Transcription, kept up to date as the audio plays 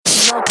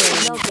Logging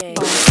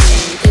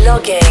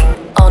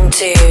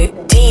onto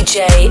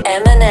djmns.com.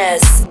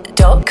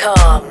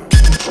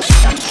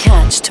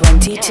 Catch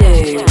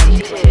 22.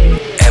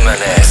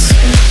 M&S.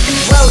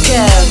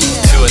 Welcome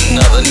to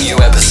another new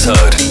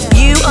episode.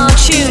 You are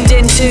tuned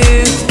into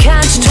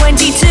Catch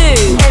 22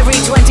 every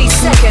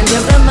 22nd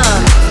of the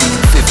month.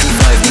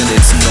 55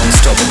 minutes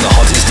non-stop of the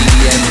hottest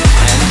EDM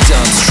and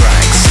dance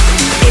tracks.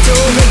 It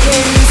all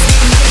begins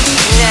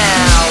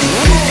now.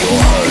 With your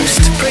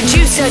host,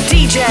 producer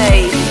DJ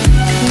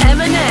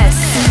M&S.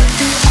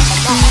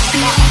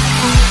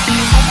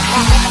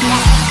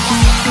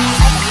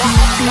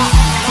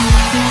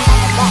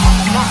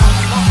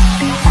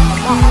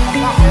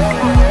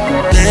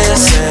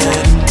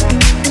 Listen,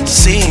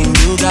 seeing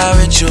you got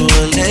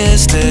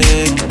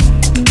ritualistic,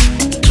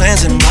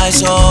 cleansing my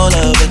soul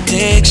of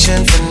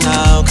addiction for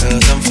now,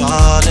 'cause I'm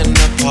falling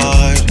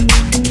apart.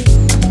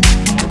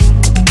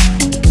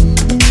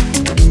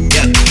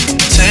 Yeah,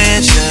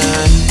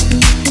 tension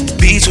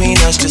between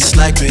us just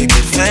like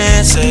picket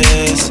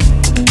fences.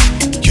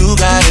 You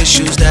got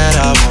issues that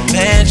I won't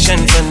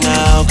mention for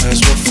now,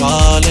 'cause we're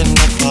falling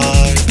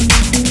apart.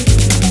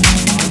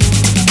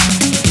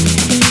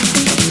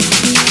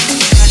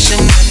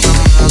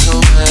 Miles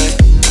away,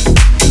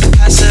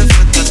 passive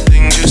with the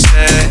things you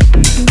say,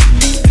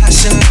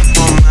 passing up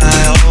on my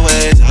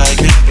always. I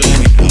can't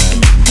blame you,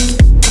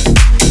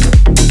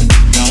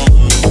 no.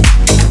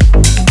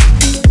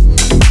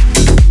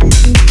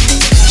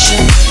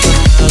 Passion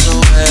miles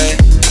away,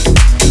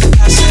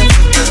 passive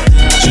with the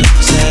things you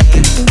say,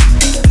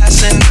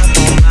 passing up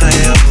on my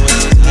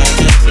always. I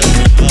can't blame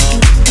you, no.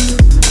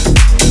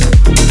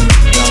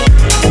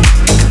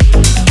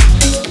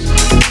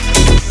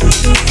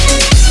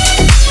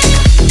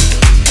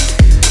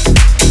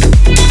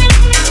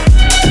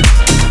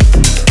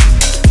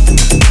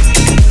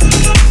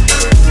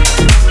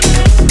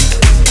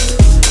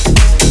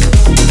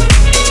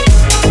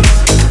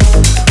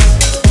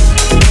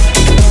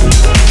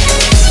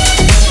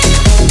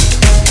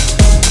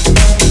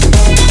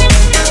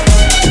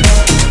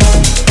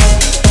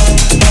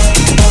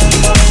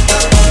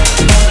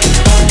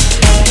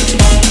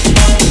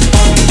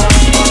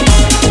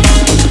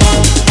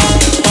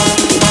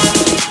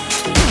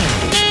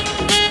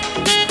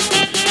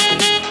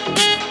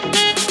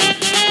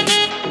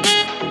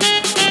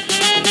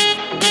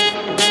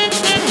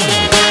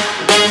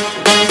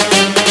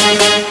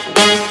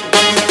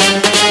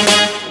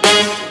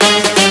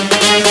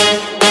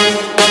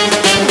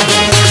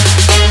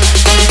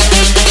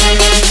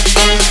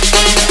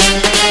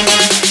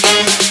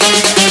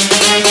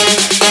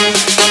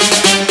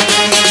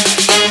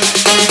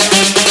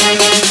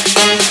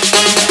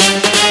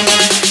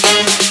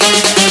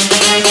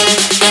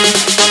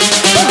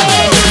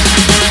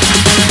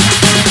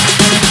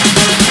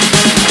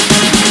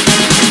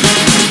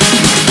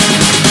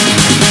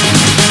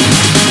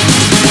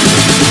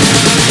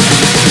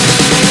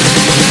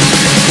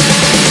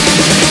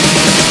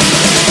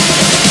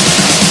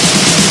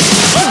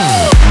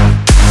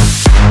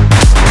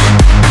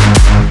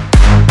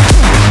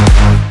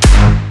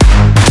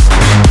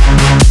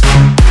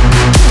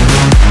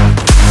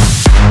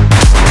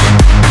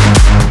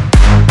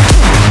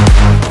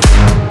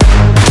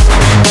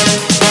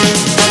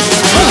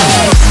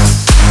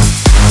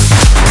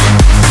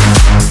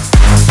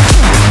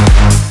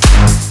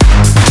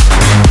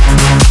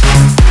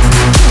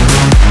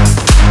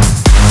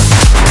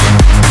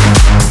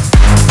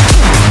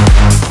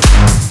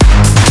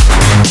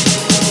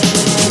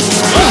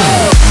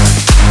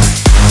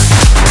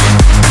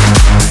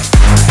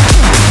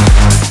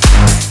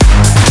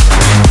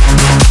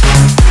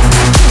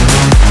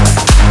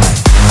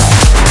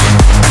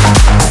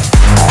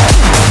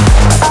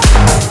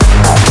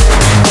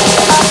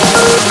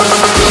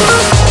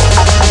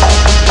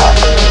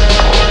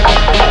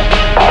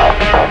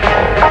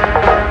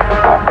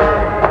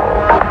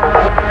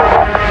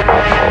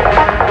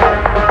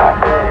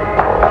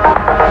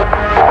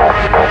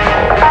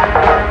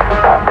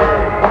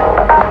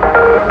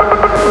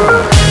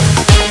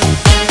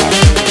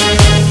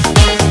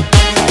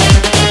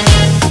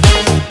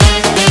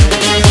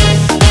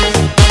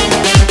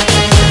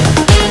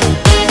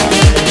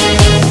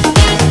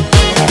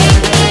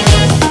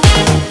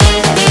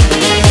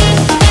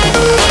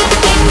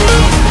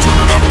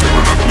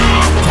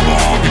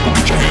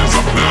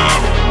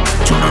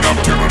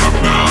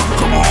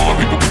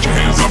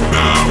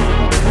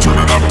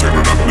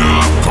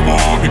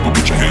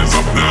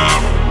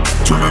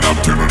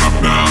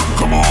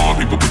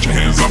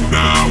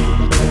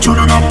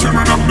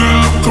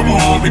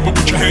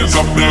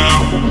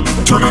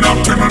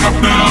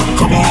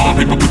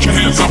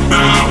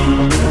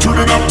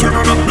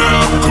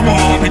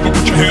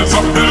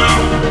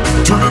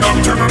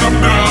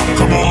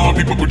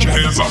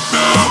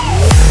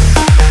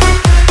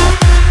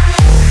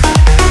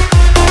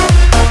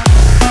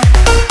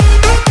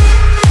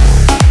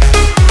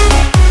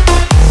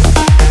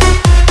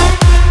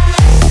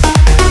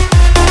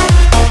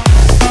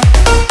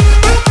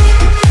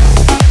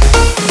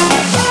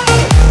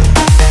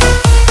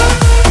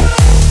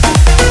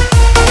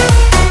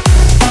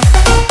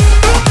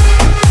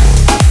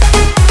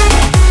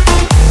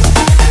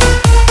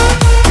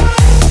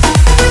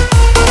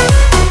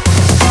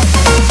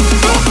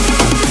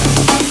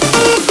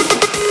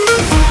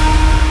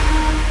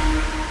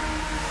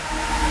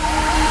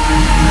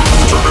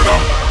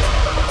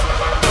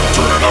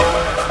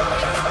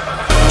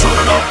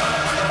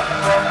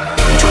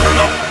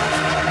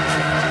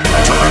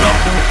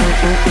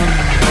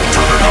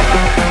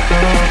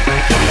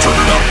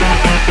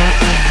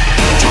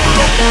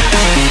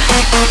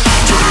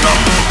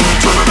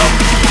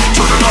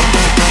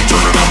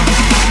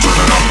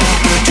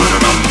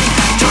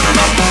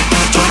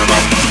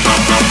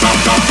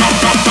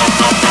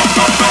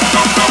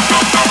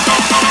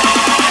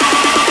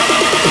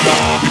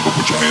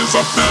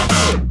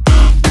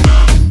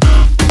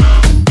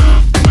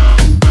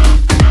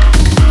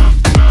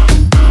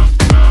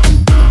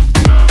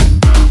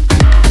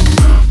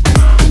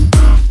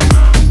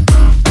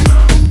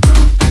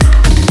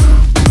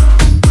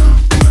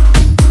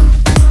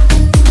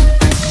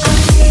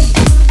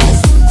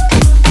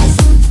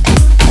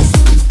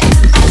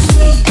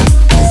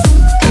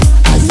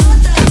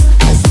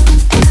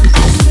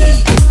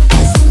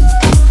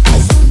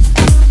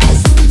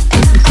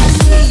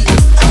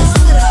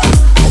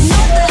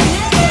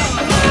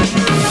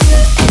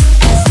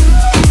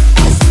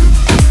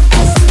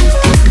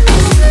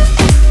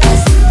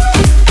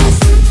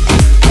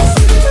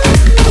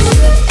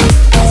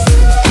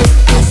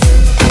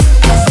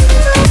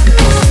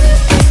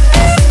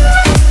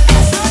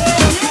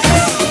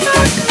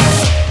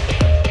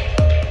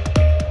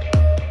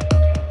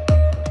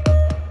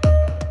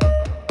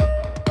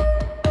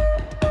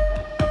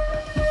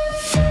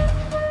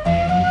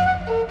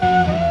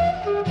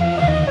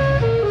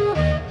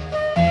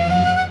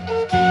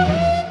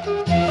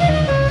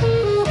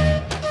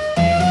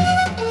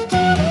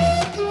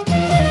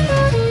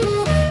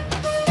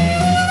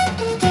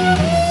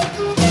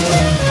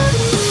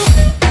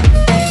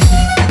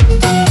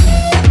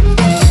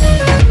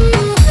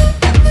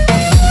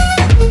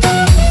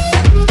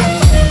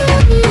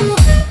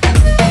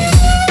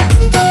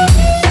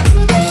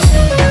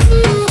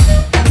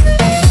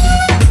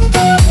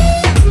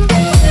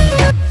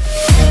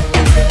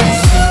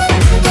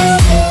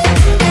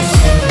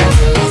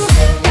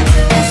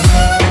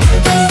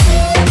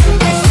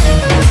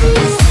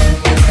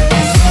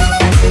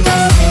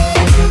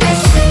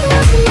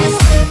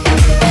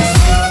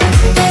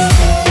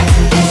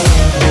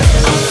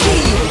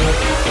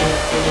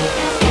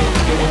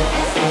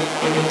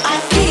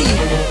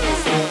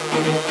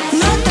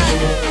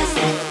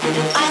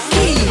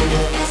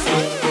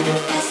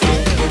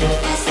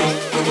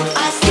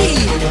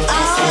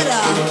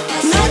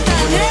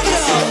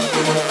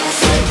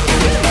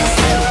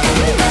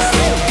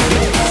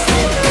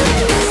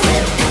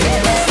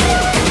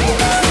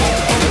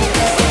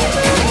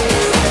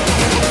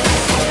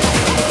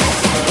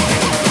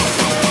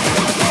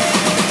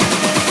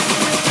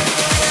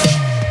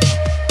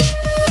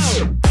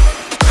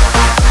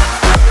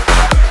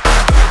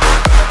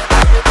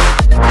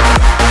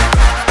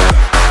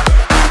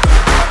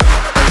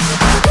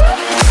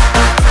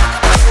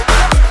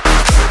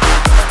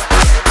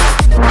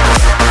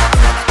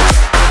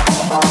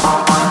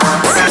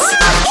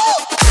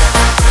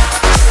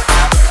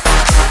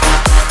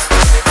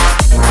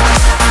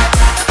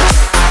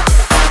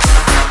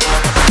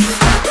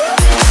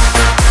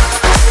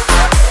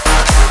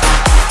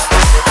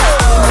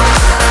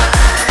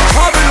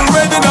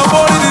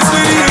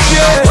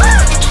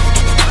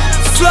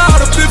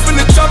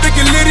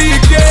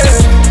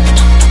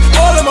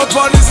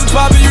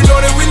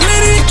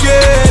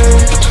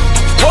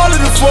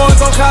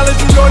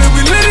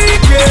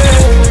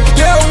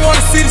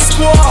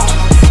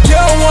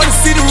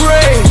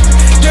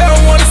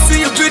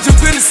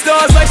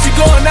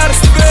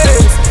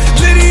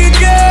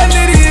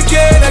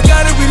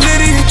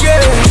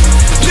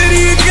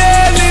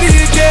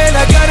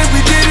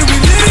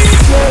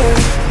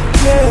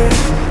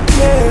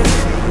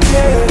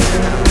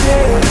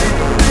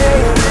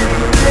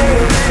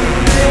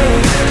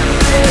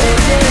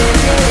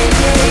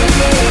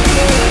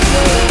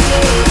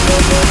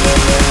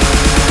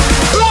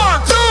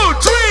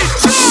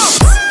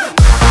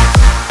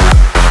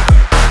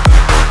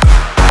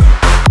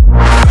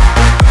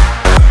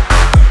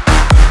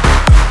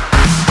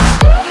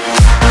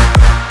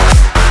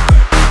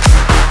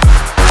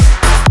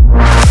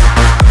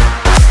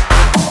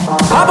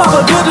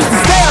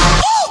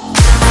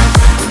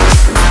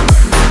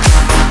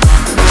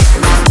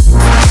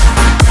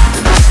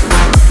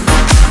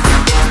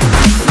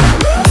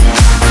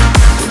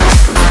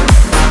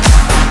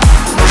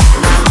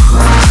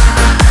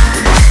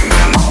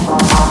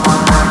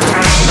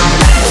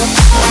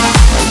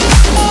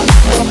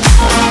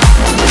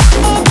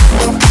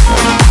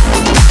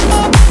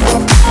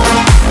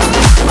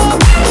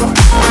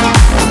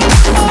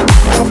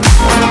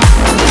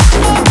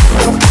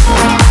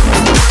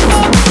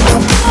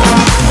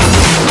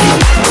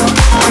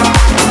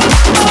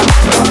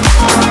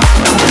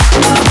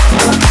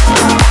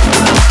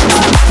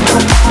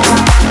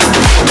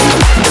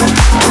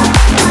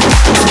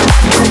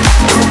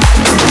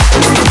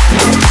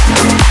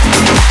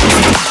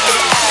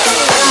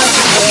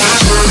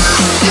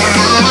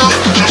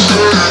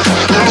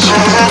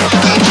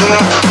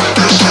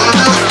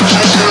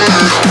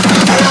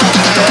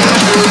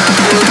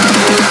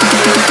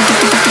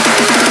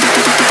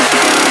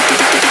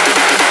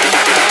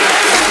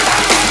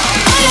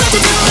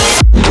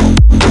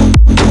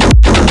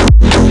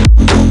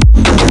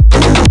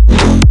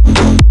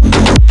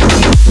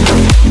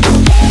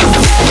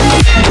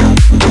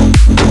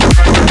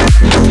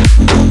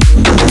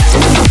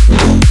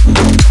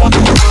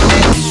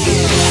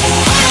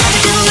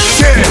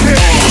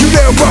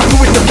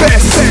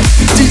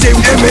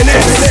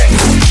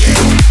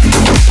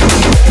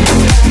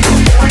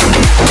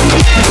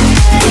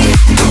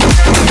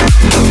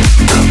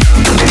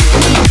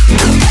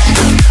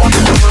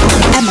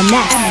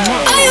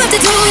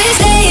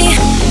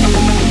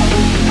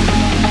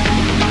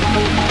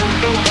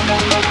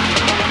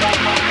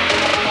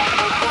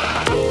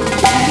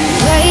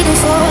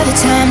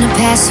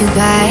 to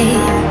buy.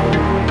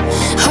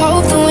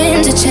 Hope the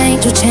winds of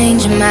change will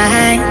change your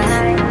mind.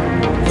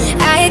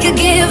 I could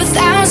give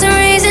 1,000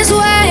 reasons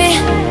why,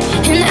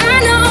 and I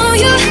know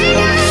you,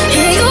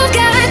 and you've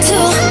got to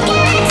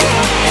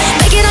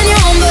make it on your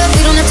own, but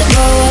we don't have to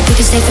grow up, we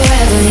can stay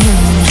forever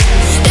young.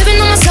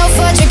 Living on my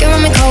sofa, drinking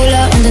rum and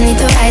cola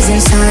underneath the rising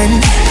sun.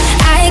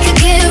 I could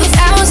give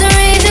 1,000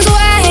 reasons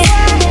why,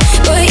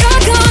 but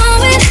you're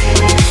going,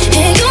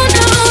 and you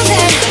know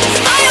that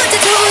all you have to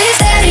do is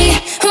stay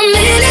a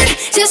minute.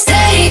 Just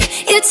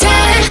take your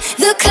time,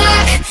 the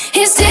clock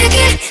is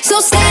ticking,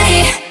 so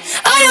stay.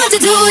 All you have to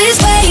do is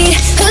wait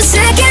a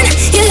second.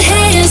 Your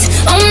hands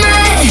on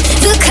mine,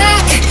 the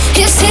clock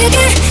is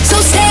ticking, so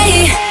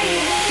stay.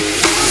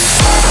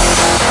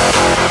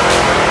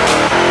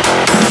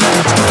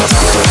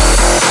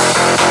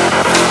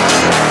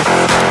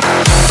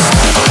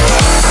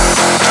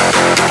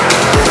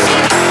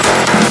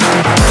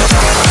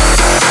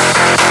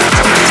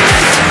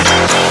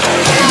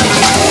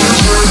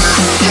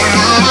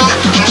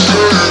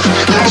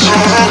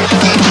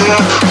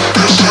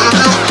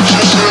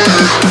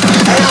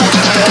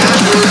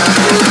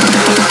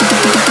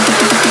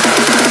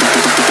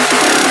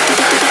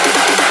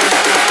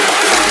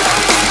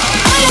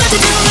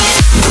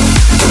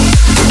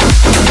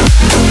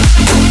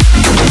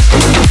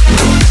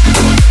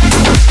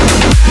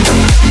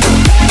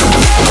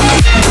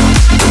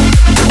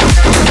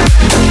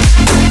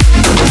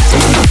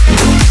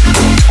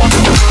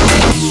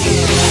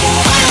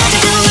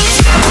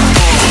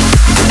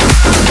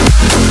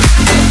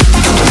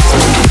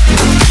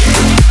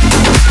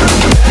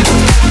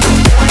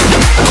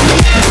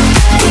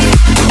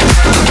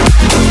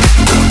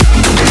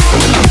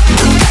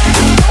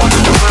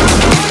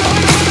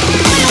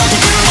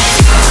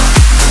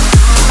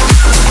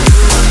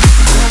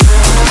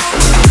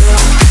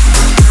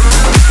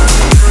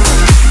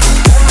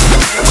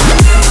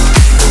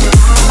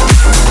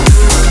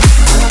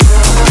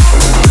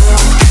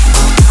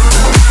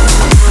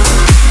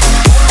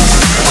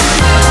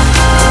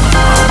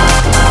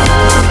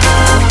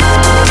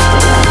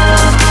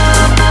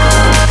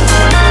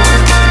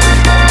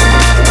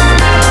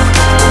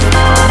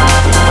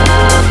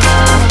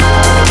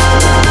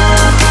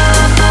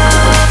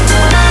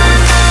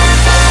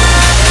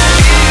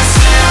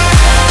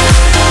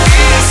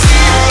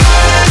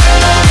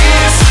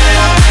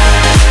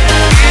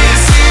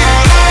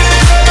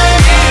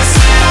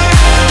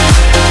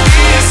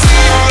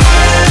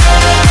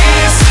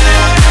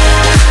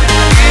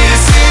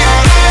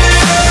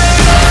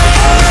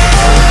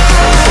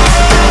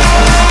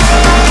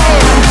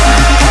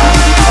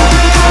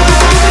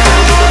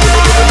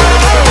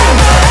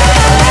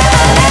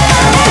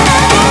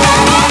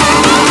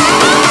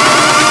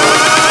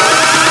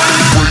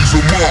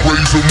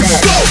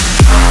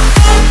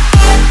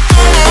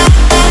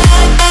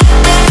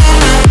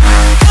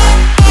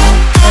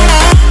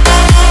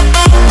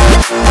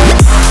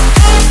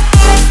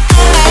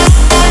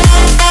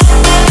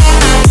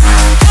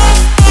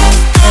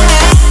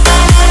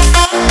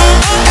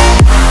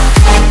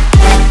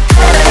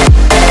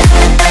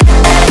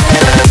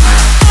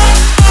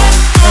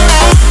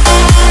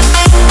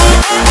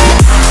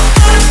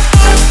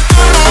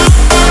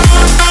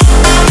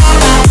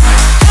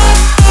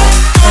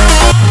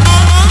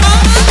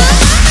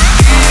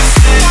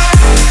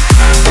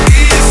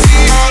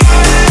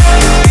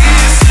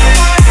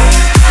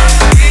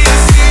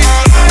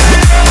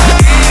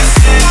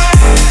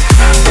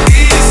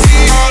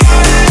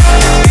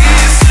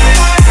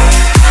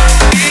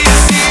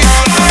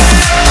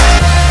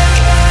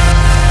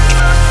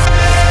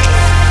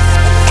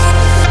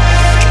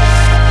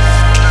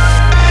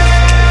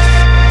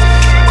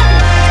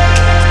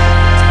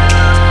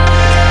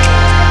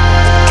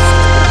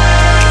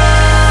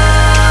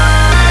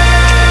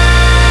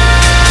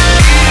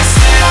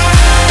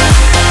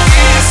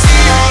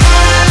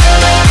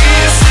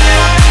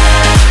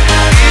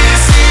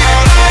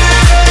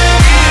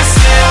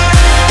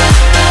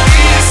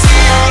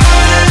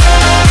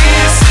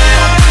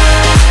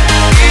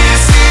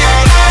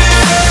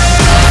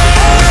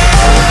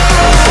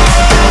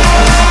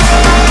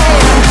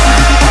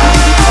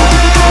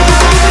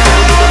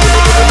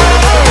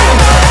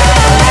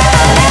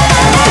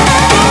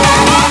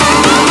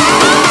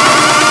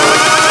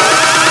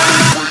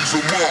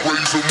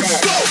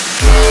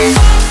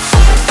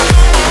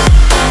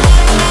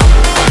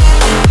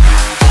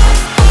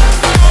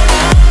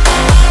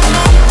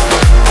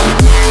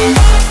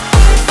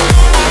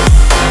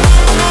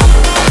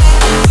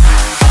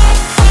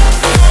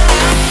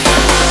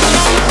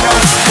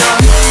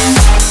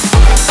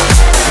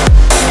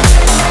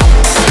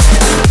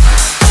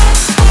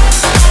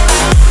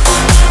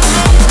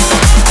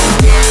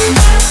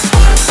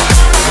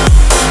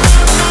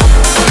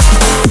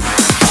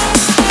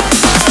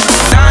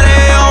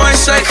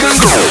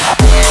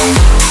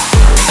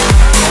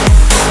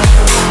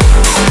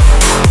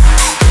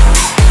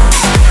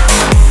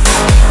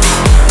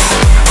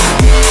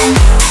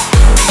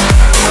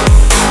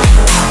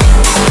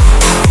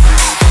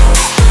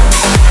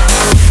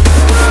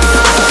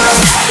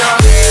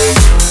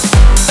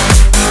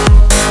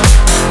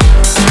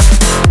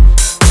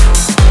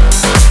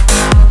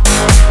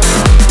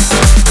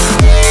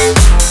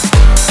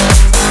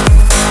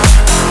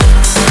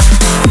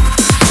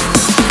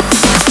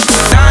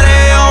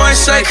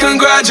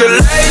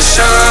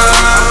 congratulations.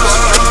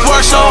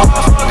 Work so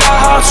hard, forgot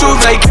how to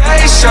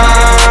vacation.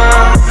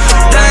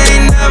 They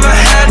ain't never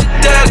had the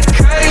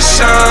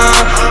dedication.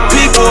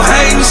 People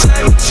hating,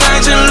 say we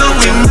changing, look,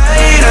 we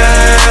made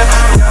it.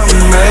 Yeah, we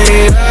made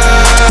it.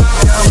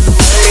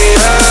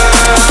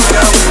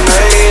 Yeah, we made it. Yeah, we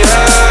made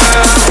it.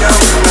 Yeah,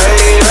 we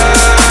made it.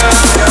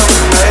 Yeah, we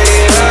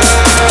made it.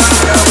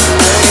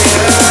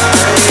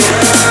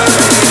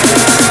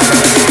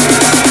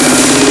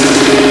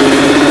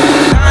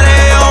 Now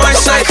they always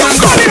say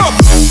congratulations.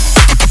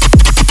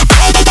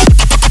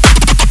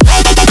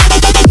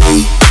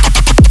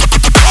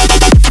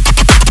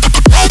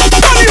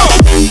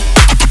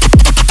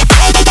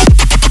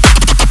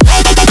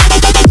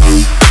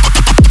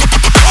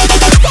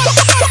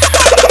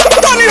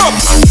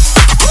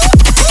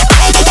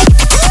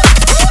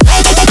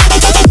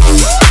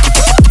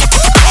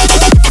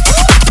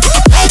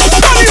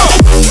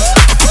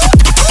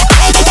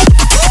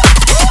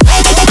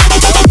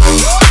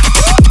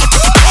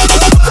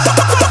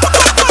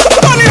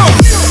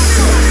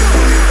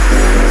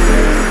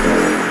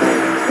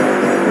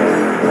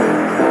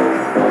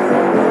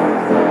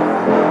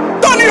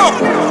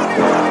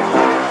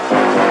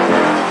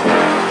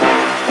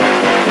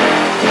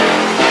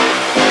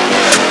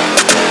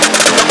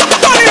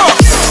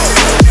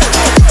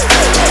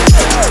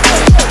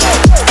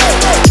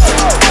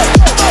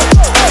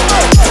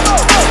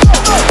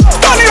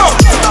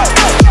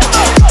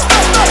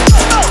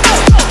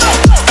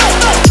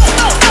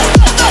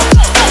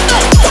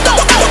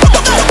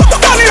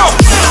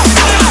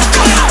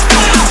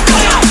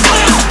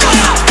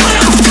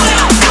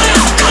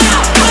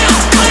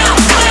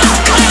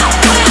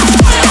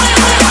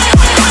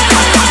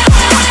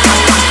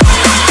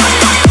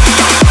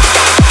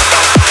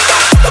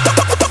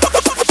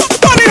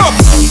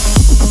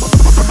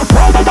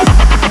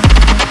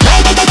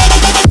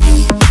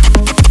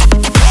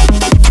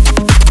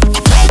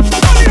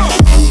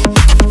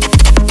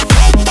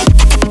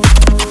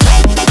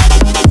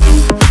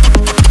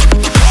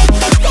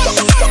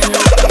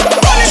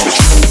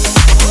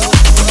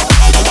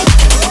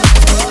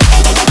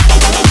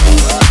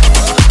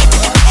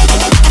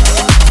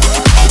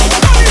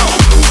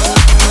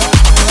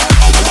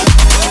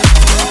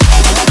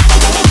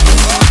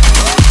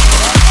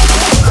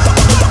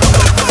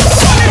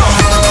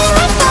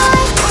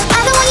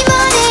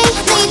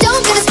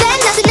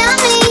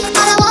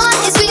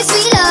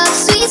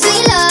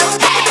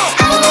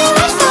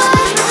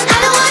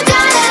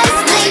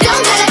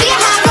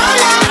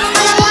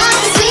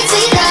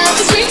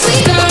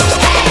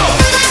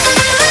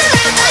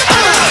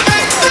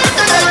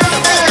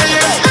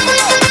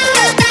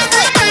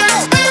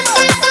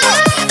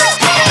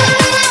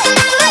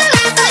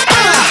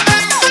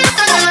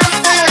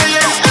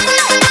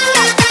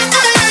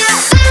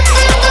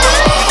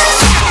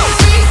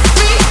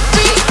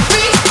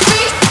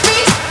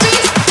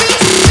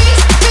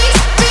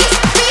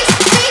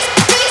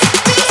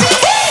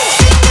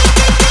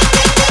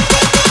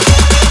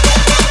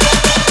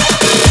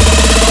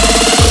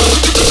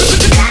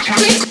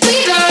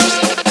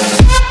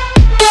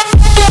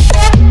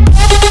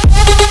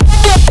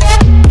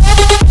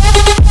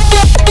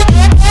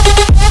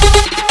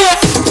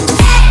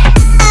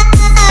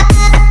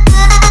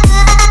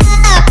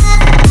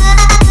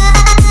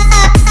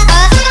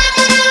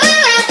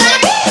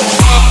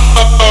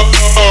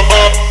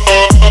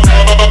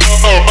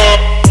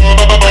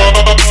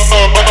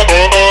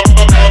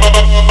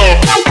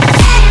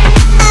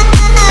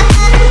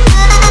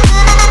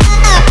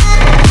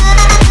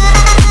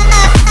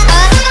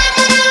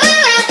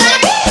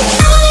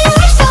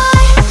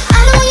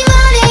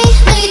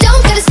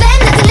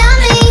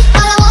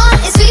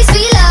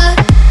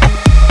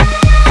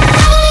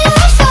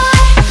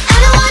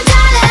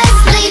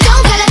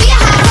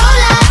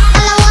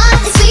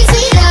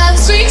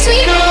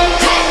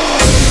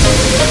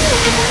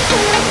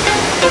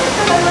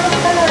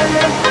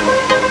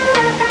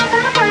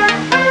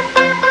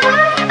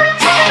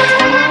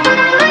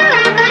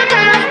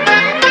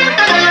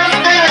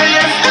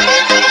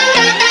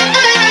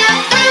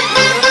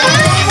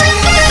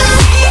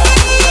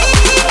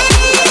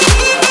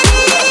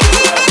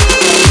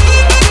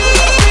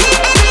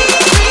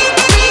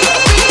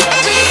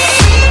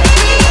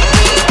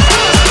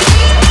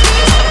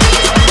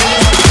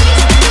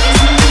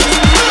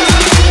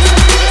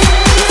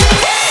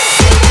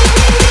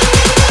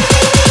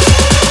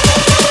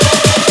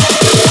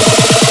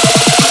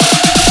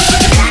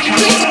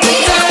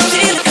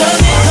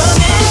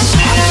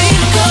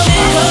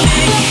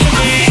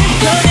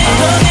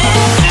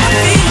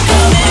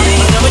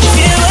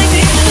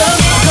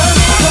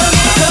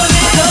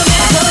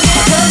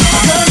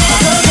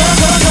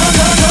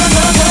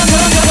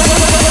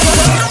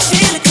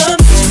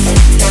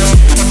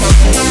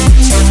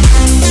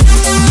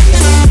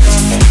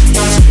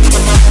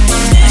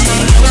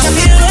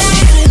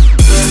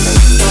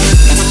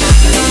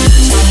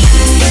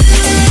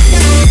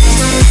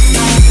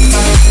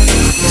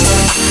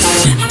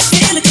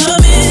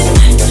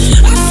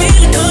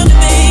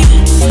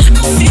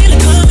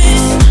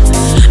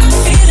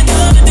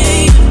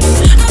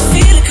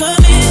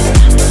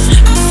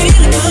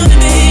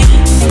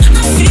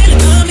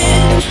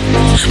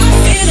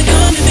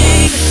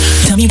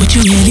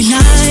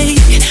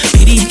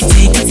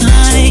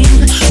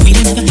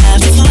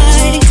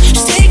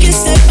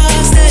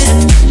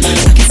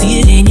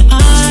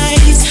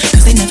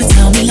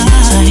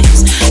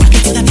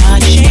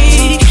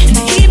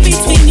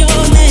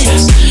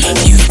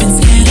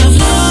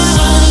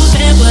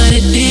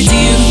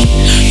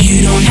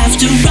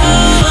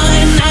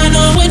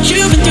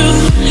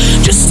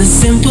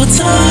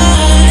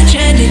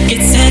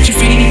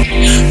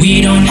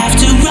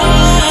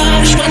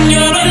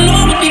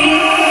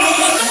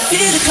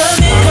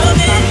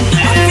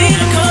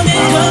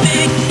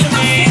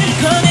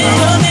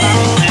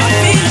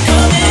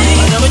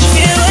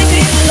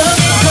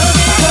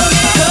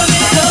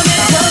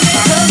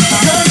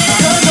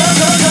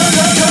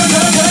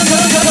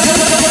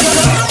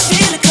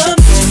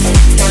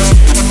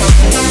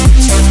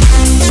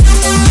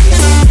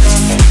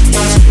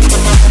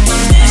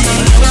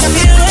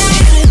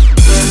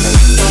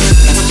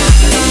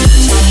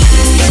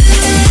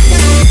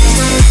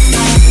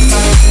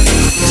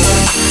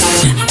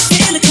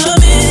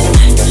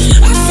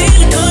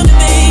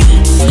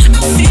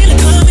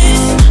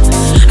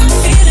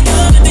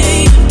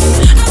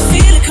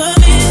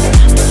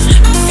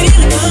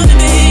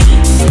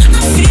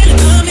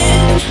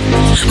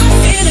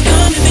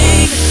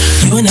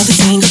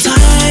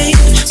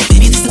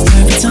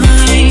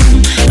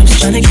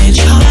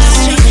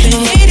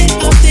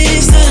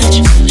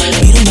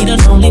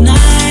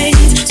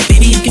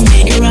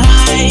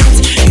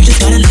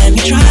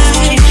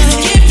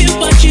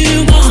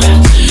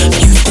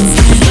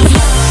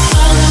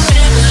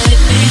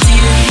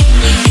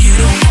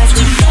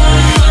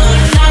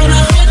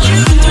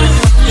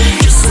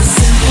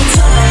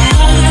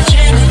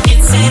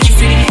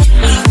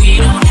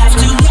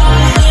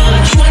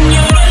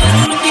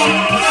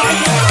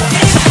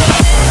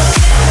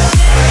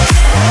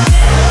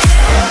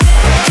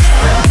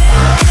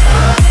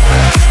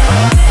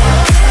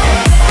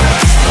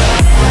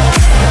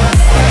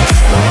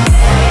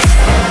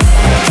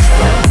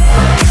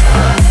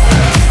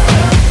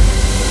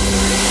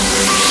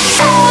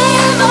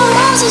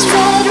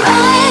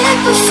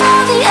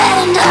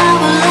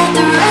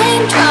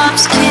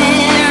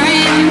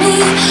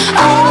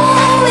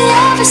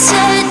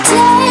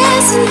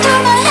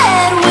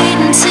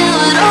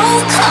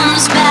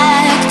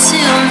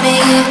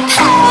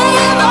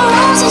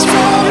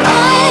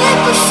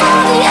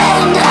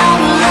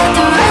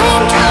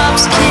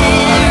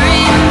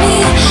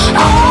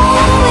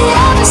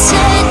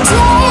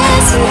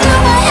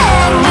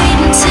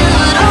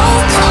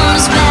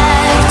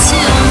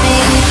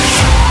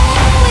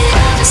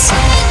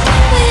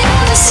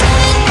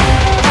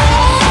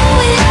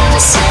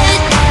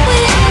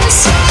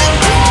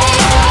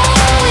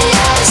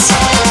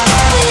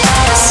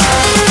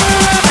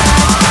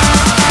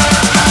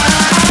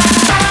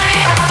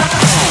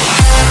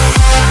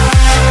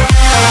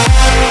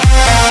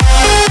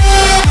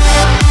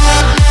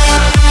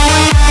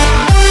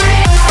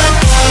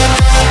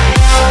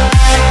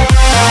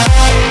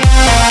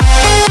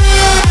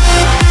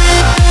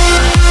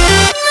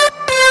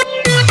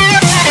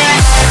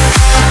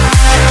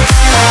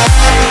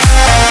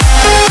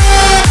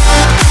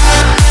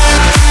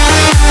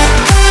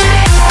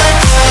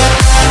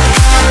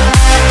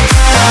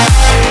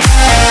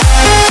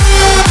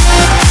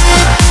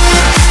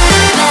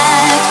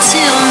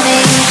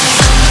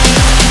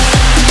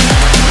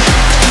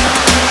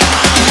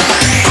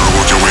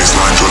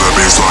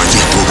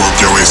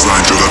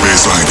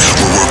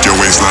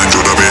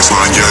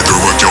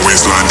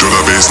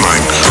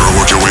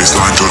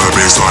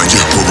 baseline,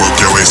 yeah. We'll work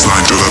your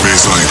waistline to the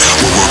baseline.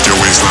 We'll work your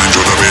waistline to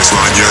the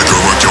baseline, yeah.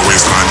 Girl, work your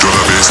waistline to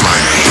the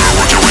baseline. Girl,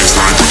 work your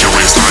waistline, work your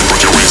waistline,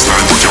 work your waistline,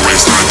 work your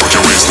waistline, work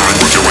your waistline,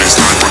 work your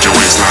waistline, work your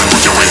waistline, work your waistline,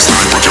 work your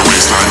waistline, work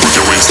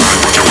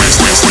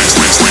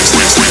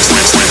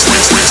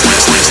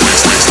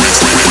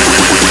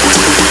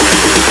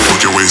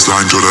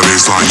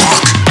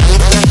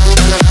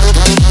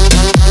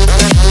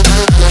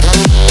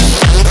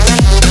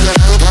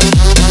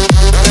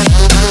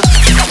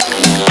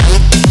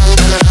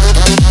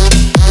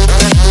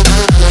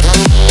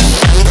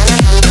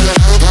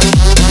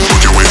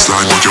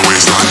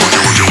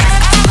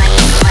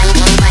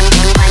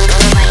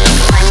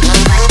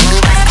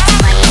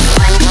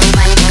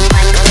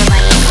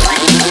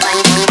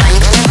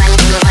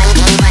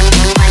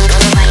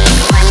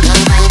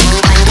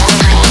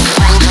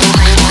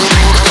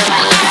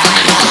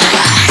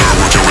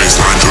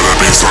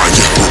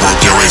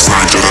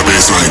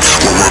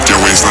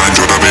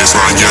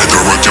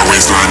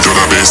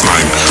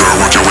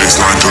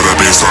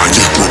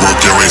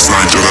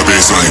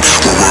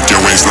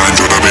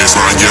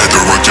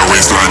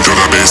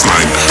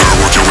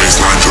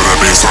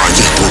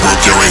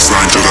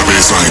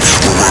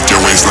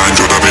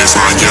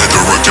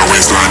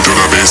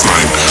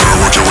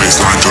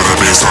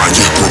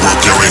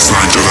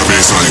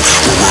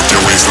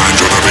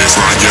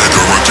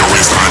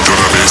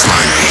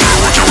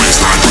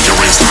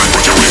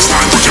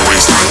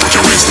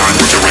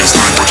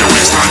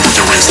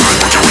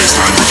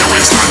your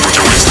waistline, work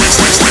your waist,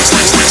 waist, waist, waist,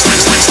 waist,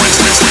 waist, waist, waist,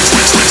 waist, waist, waist,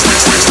 waist, waist,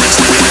 waist, waist,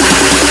 waist,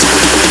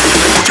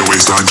 work your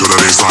waistline to the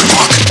baseline,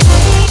 mark.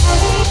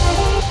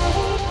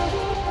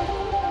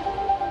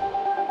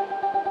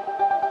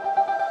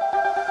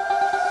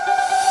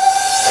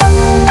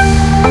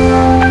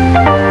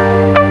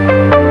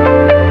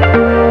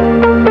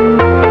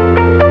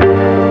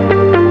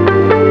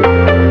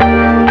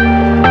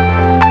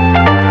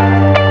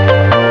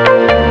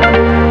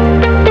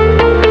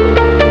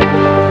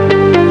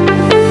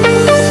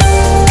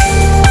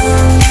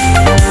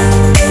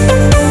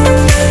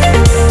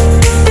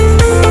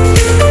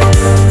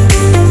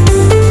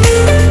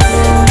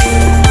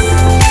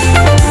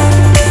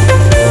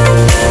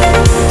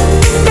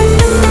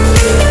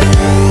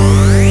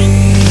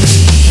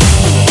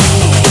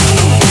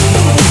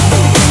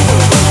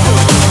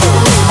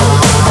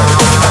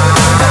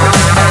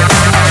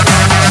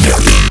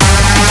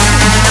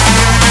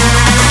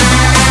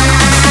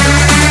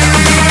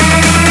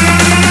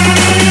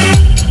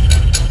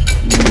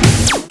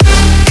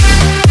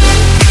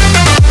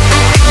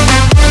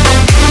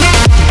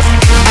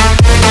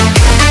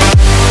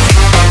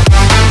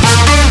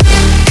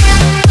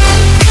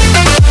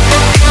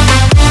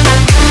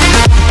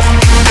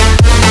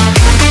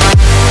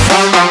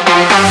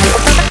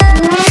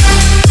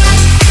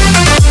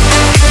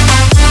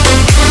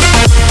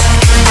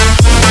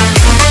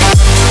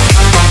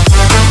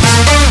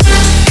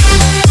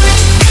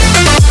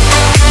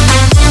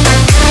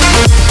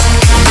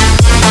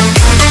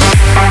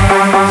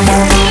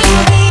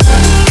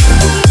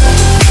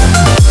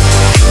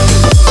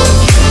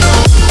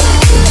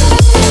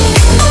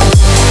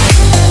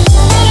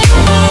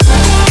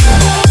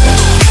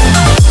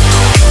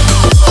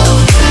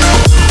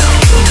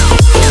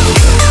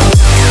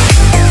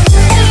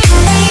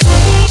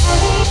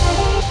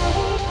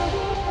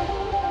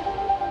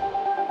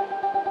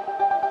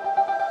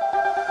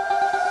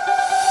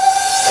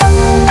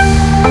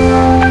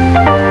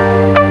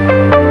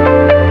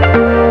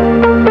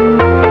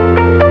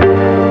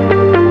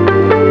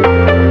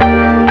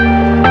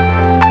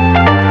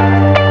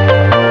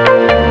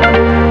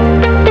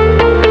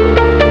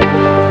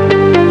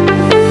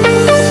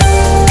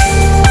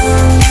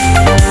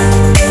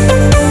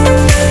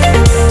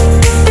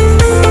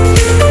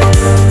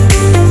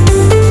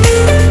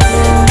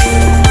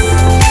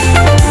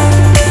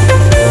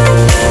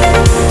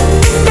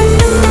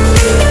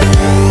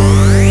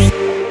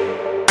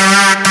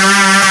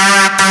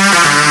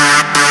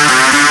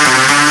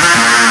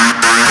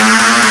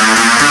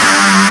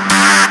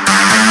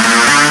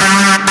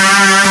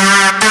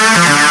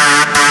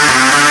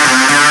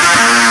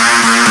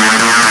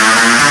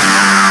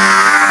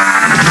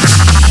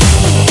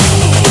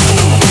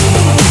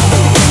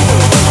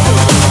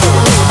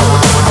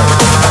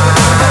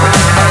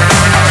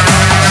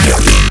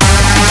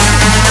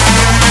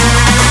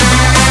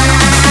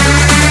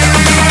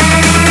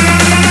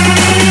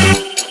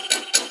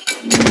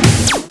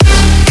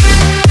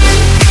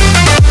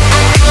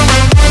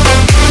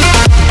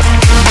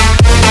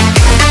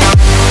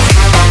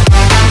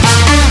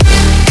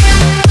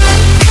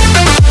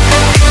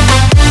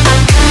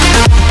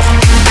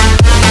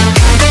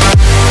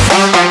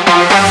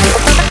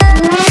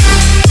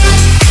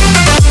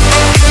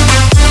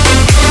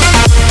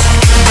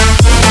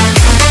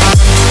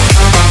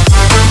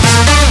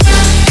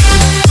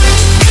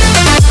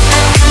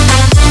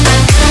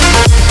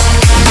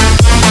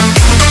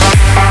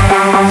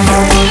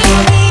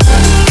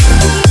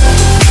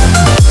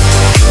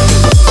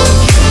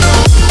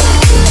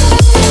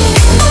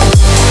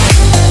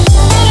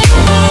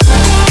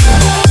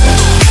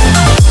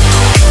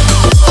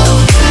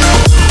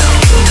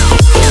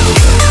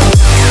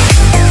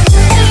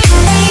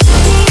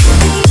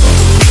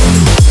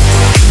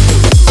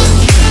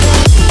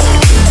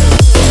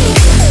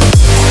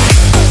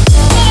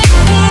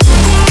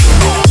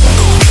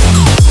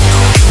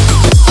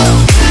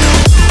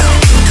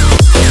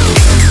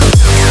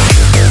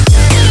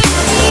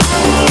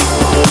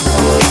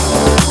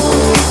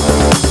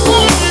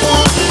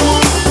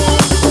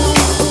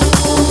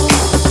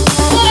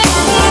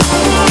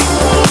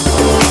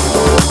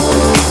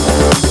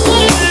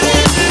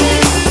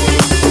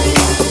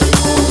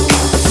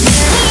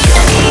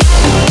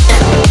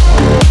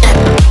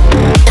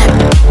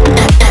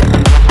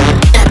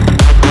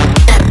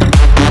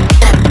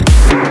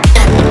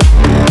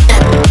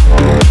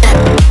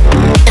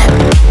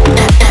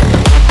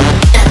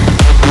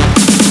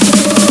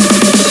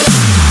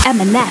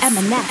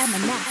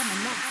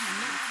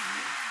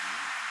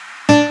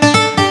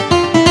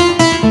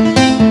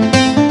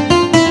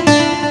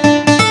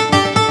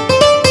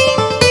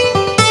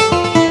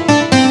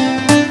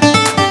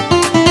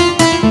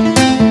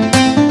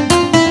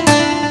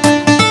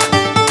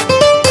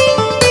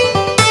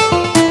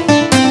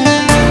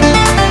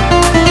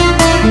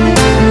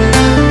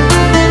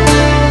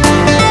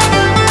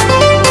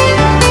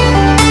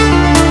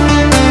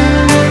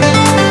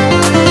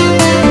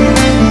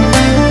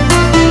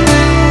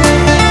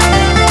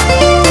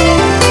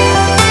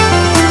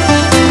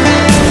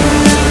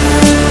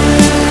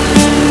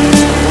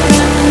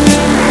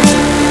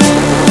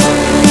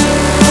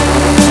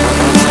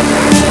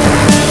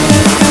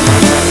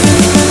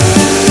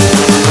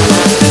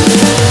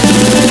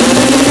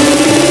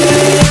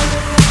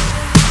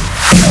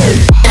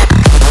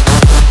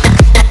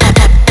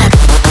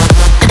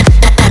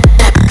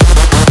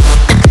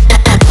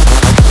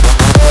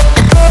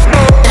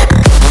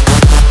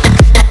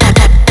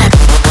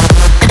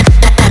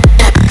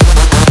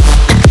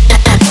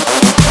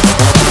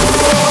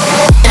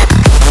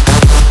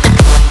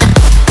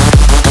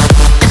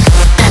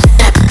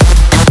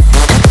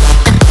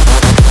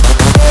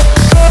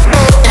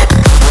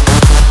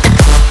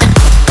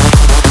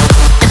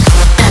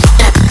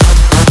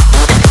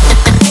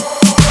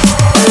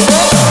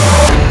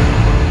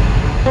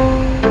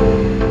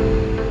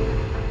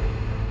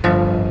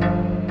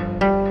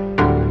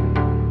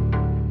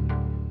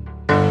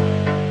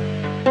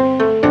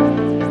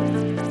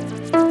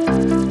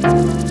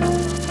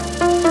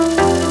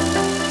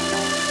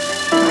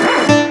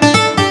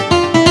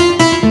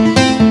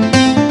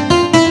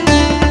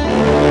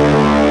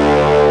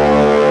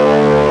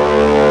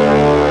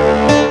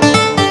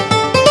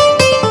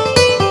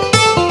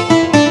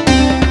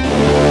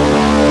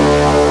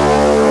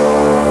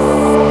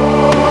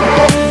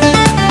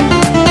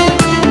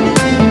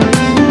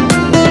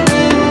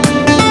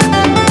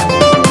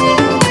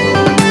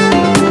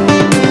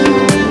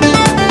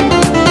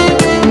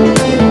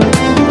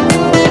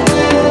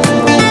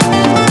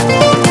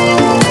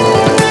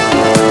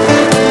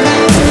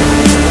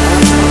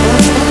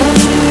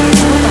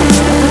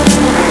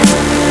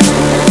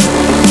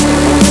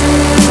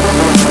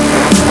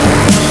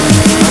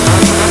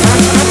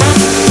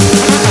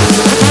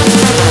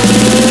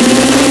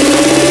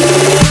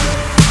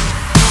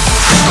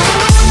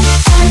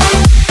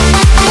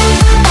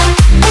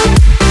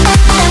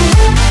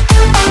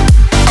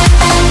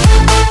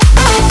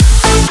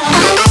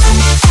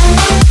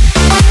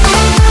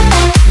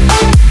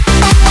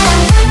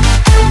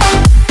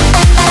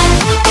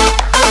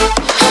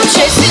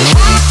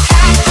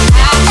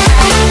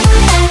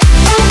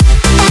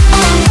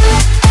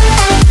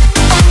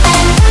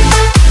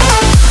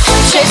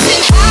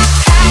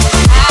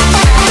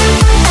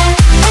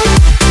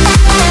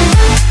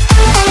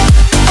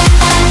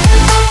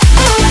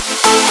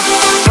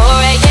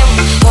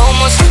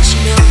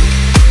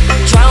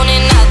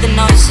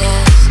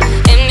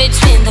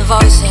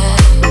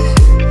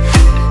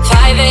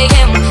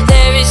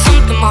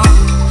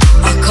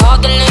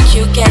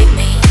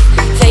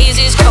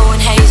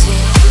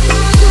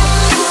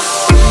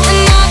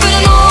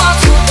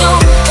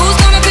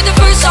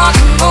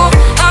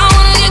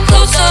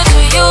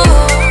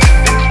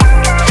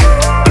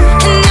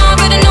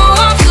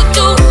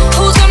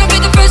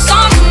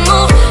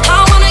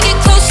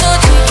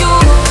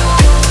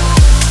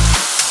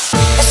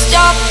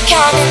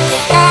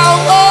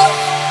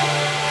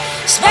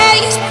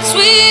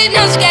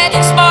 signals get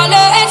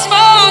smaller and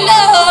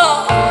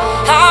smaller.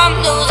 I'm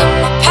losing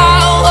my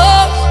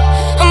power.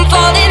 I'm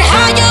falling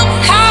higher,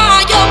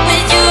 higher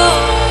with you.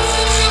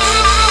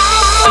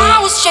 I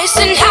was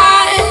chasing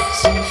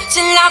highs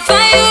till I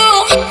found you.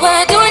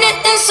 We're doing it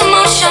in slow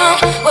motion.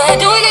 We're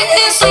doing it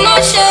in slow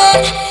motion.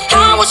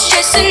 I was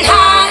chasing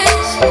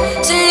highs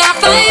till I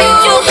found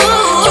you.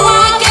 You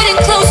are getting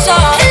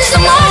closer in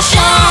slow motion.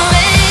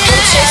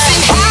 I'm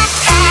chasing high,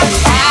 high,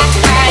 high,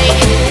 high.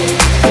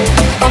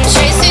 I'm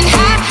chasing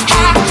high,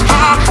 high,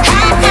 high,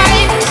 high,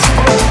 high.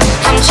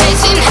 I'm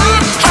chasing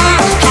high,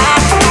 high,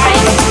 high, high.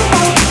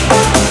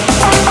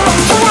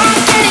 You are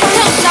getting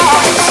closer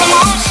in slow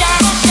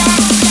motion.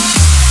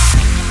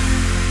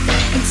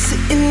 I'm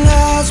sitting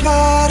eyes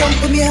wide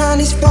open behind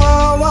these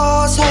four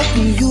walls,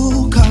 hoping you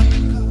come.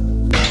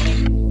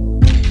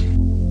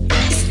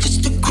 It's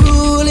just a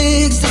cruel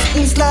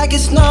existence, like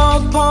it's no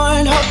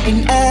point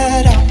hoping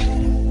at all.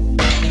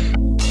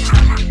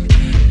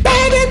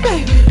 Baby,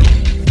 baby,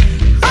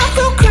 I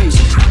feel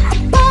crazy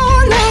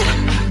all night,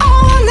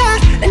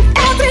 and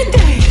every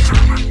day.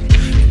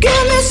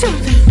 Give me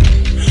something,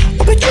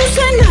 but you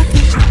say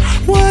nothing.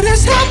 What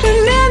is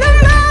happening to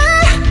me?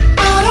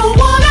 I don't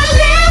wanna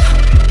live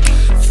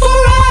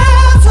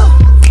forever,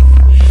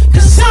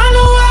 'cause I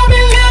know I've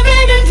been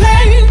living in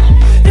vain,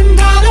 and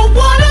I don't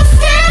wanna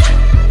feel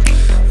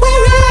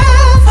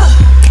wherever.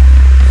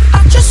 I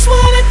just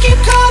wanna keep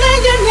calling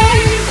your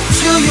name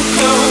till you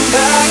come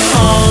back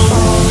home.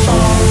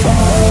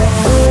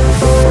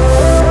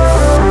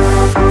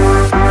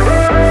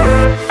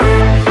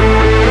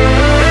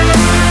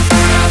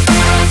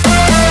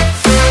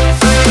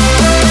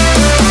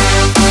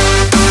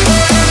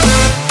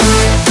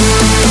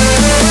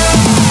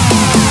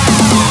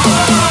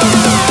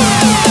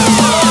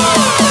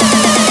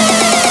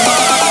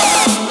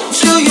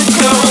 Till you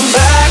come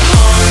back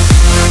home.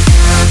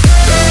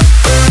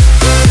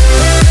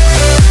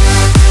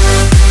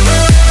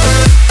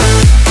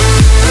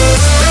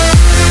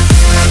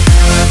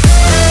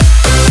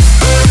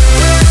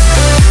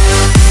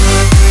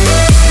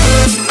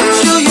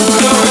 Till you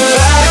come back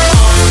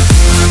home.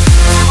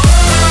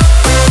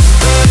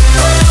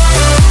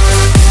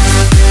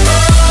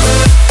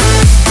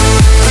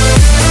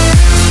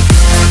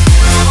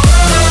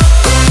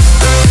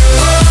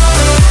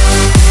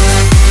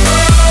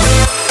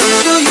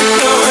 Till you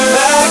come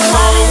back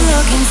home.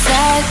 Look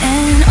inside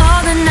in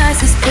all the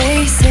nicest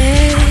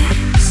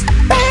places.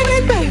 Baby,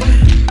 baby,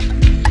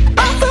 I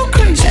feel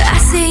crazy I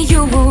see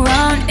you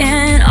around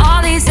in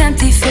all these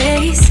empty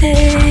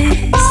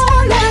faces.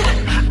 all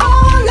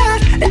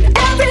night, and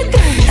every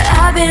day.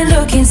 I've been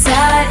looking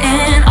inside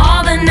in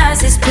all the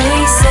nicest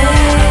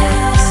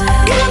places.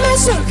 Give me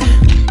something,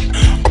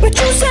 but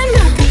you say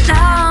nothing.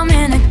 Now I'm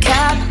in a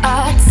cab, I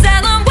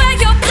tell them where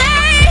your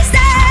place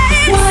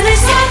is. What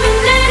is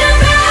happening to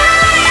me? I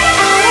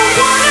don't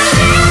wanna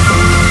live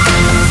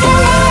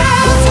forever,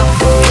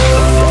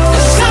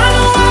 'cause I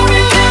know I've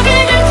been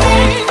living in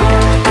vain,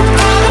 and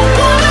I don't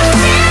wanna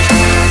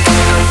feel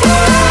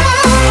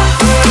forever.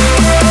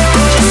 I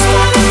just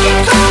wanna keep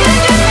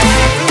calling your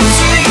name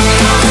till you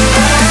come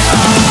back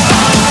home.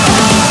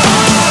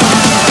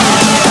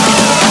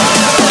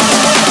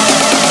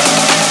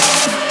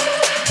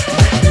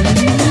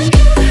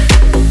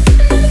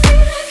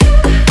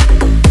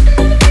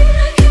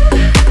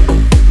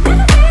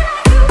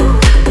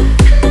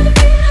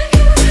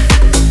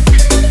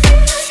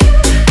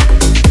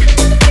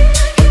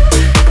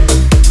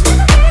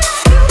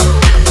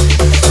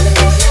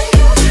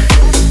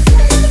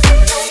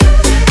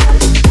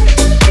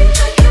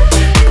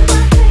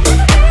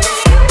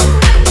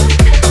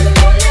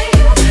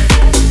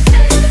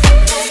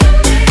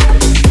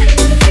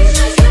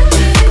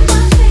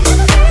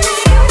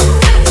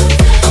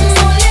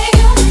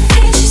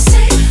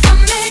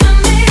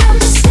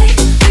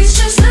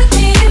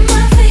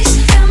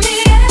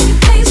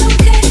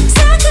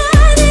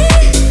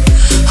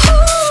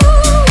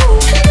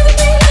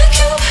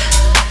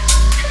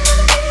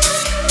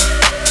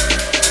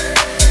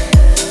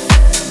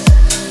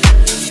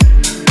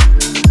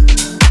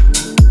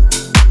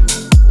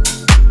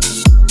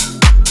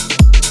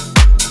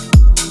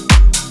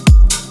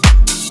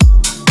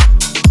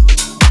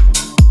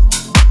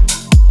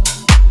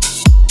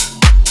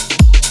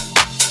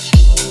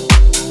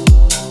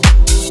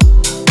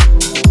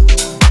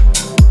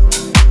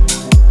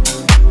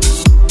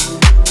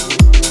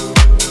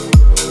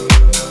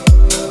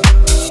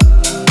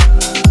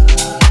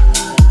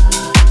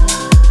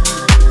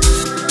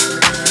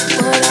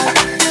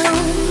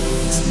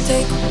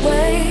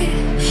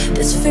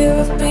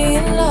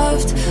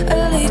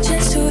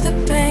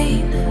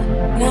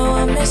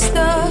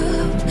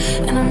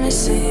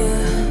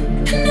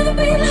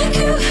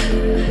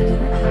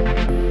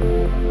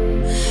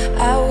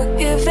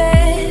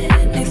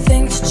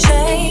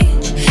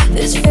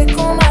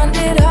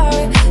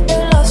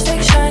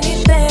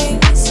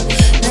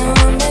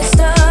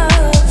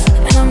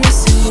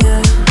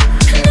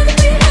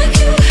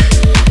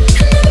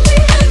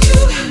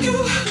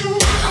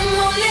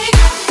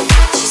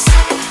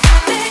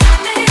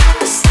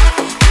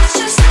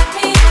 Just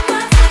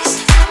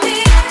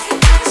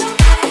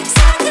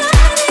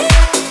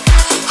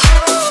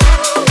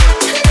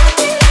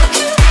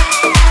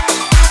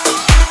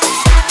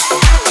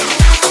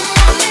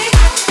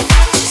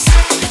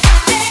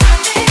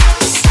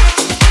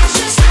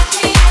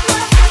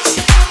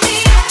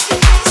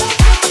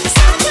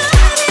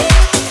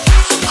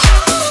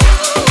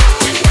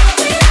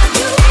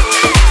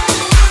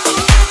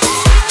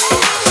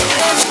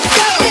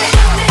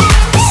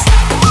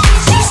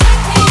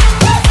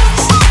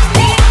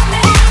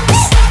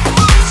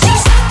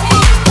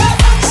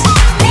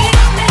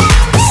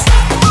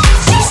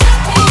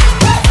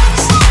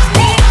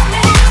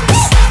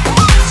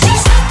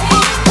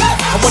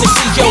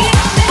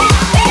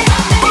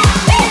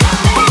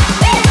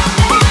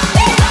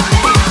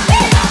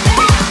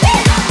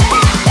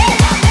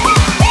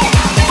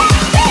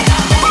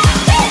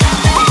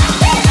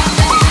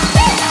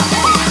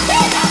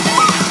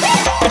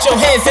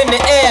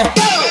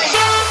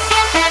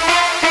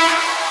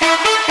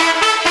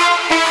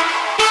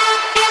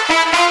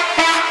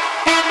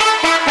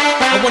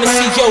wanna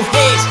see your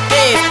hands,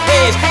 hands,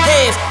 hands,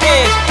 hands,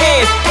 hands,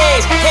 hands,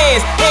 hands,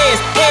 hands,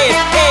 hands, hands,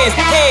 hands,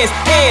 hands,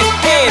 hands,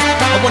 hands.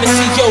 I wanna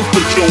see your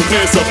put your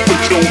hands up,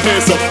 put your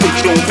hands up,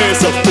 put your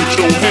hands up, put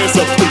your hands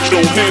up, put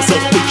your hands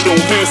up, put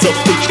your hands up,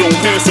 put your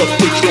hands up,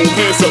 put your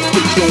hands up,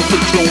 put your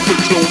put your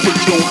put your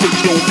put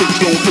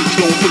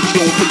your put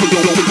your put your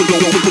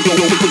put your put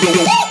your put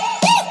your.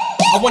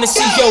 I wanna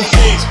see your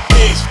hands,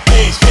 hands,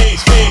 hands,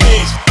 hands,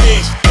 hands,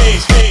 hands,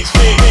 hands, hands,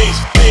 hands,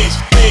 hands,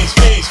 hands,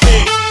 hands,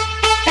 hands.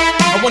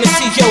 I wanna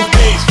see your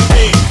hands,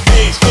 hands,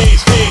 hands,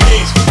 hands,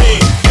 hands,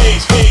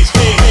 hands, hands,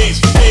 hands,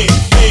 hands,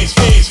 hands,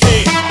 hands,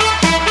 hands.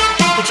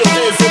 Put your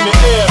hands in the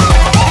air.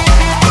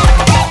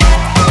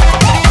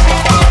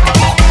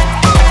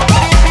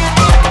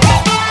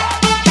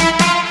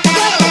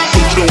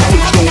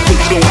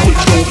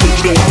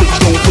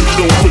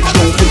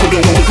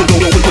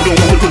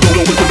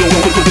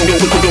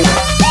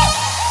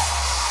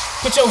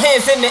 Put your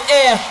hands in the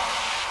air.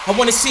 I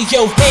wanna see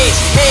your hands,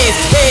 hands,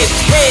 hands,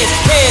 hands,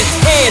 hands,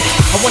 hands.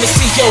 I wanna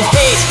see your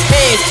hands,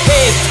 hands,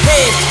 hands,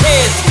 hands,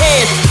 hands,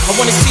 hands. I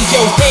wanna see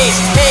your hands,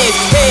 hands,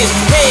 hands,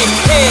 hands,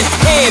 hands,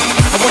 hands.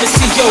 I wanna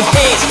see your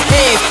hands,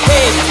 hands,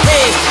 hands,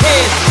 hands,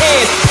 hands,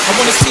 hands. I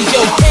wanna see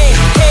your hands,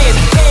 hands,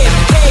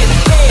 hands, hands,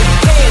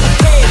 hands,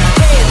 hands,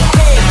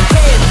 hands, hands, hands, hands,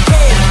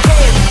 hands,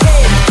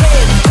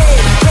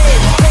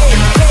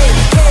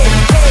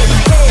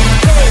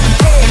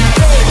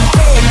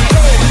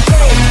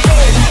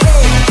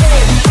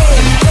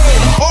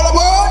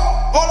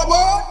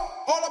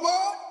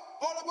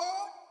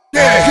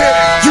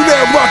 Yeah, you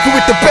now rockin'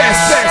 with the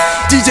best,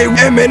 DJ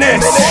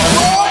MNS.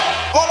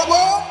 All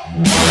aboard.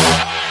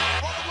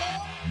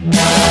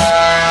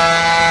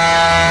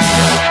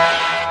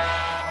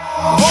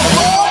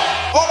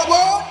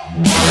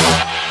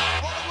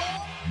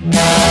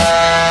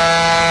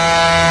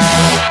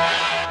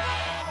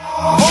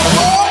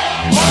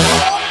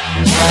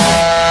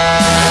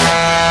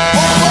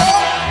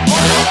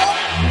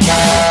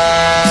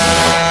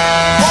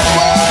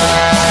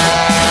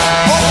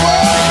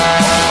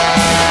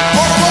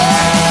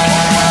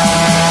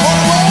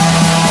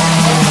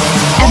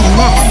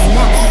 MNS.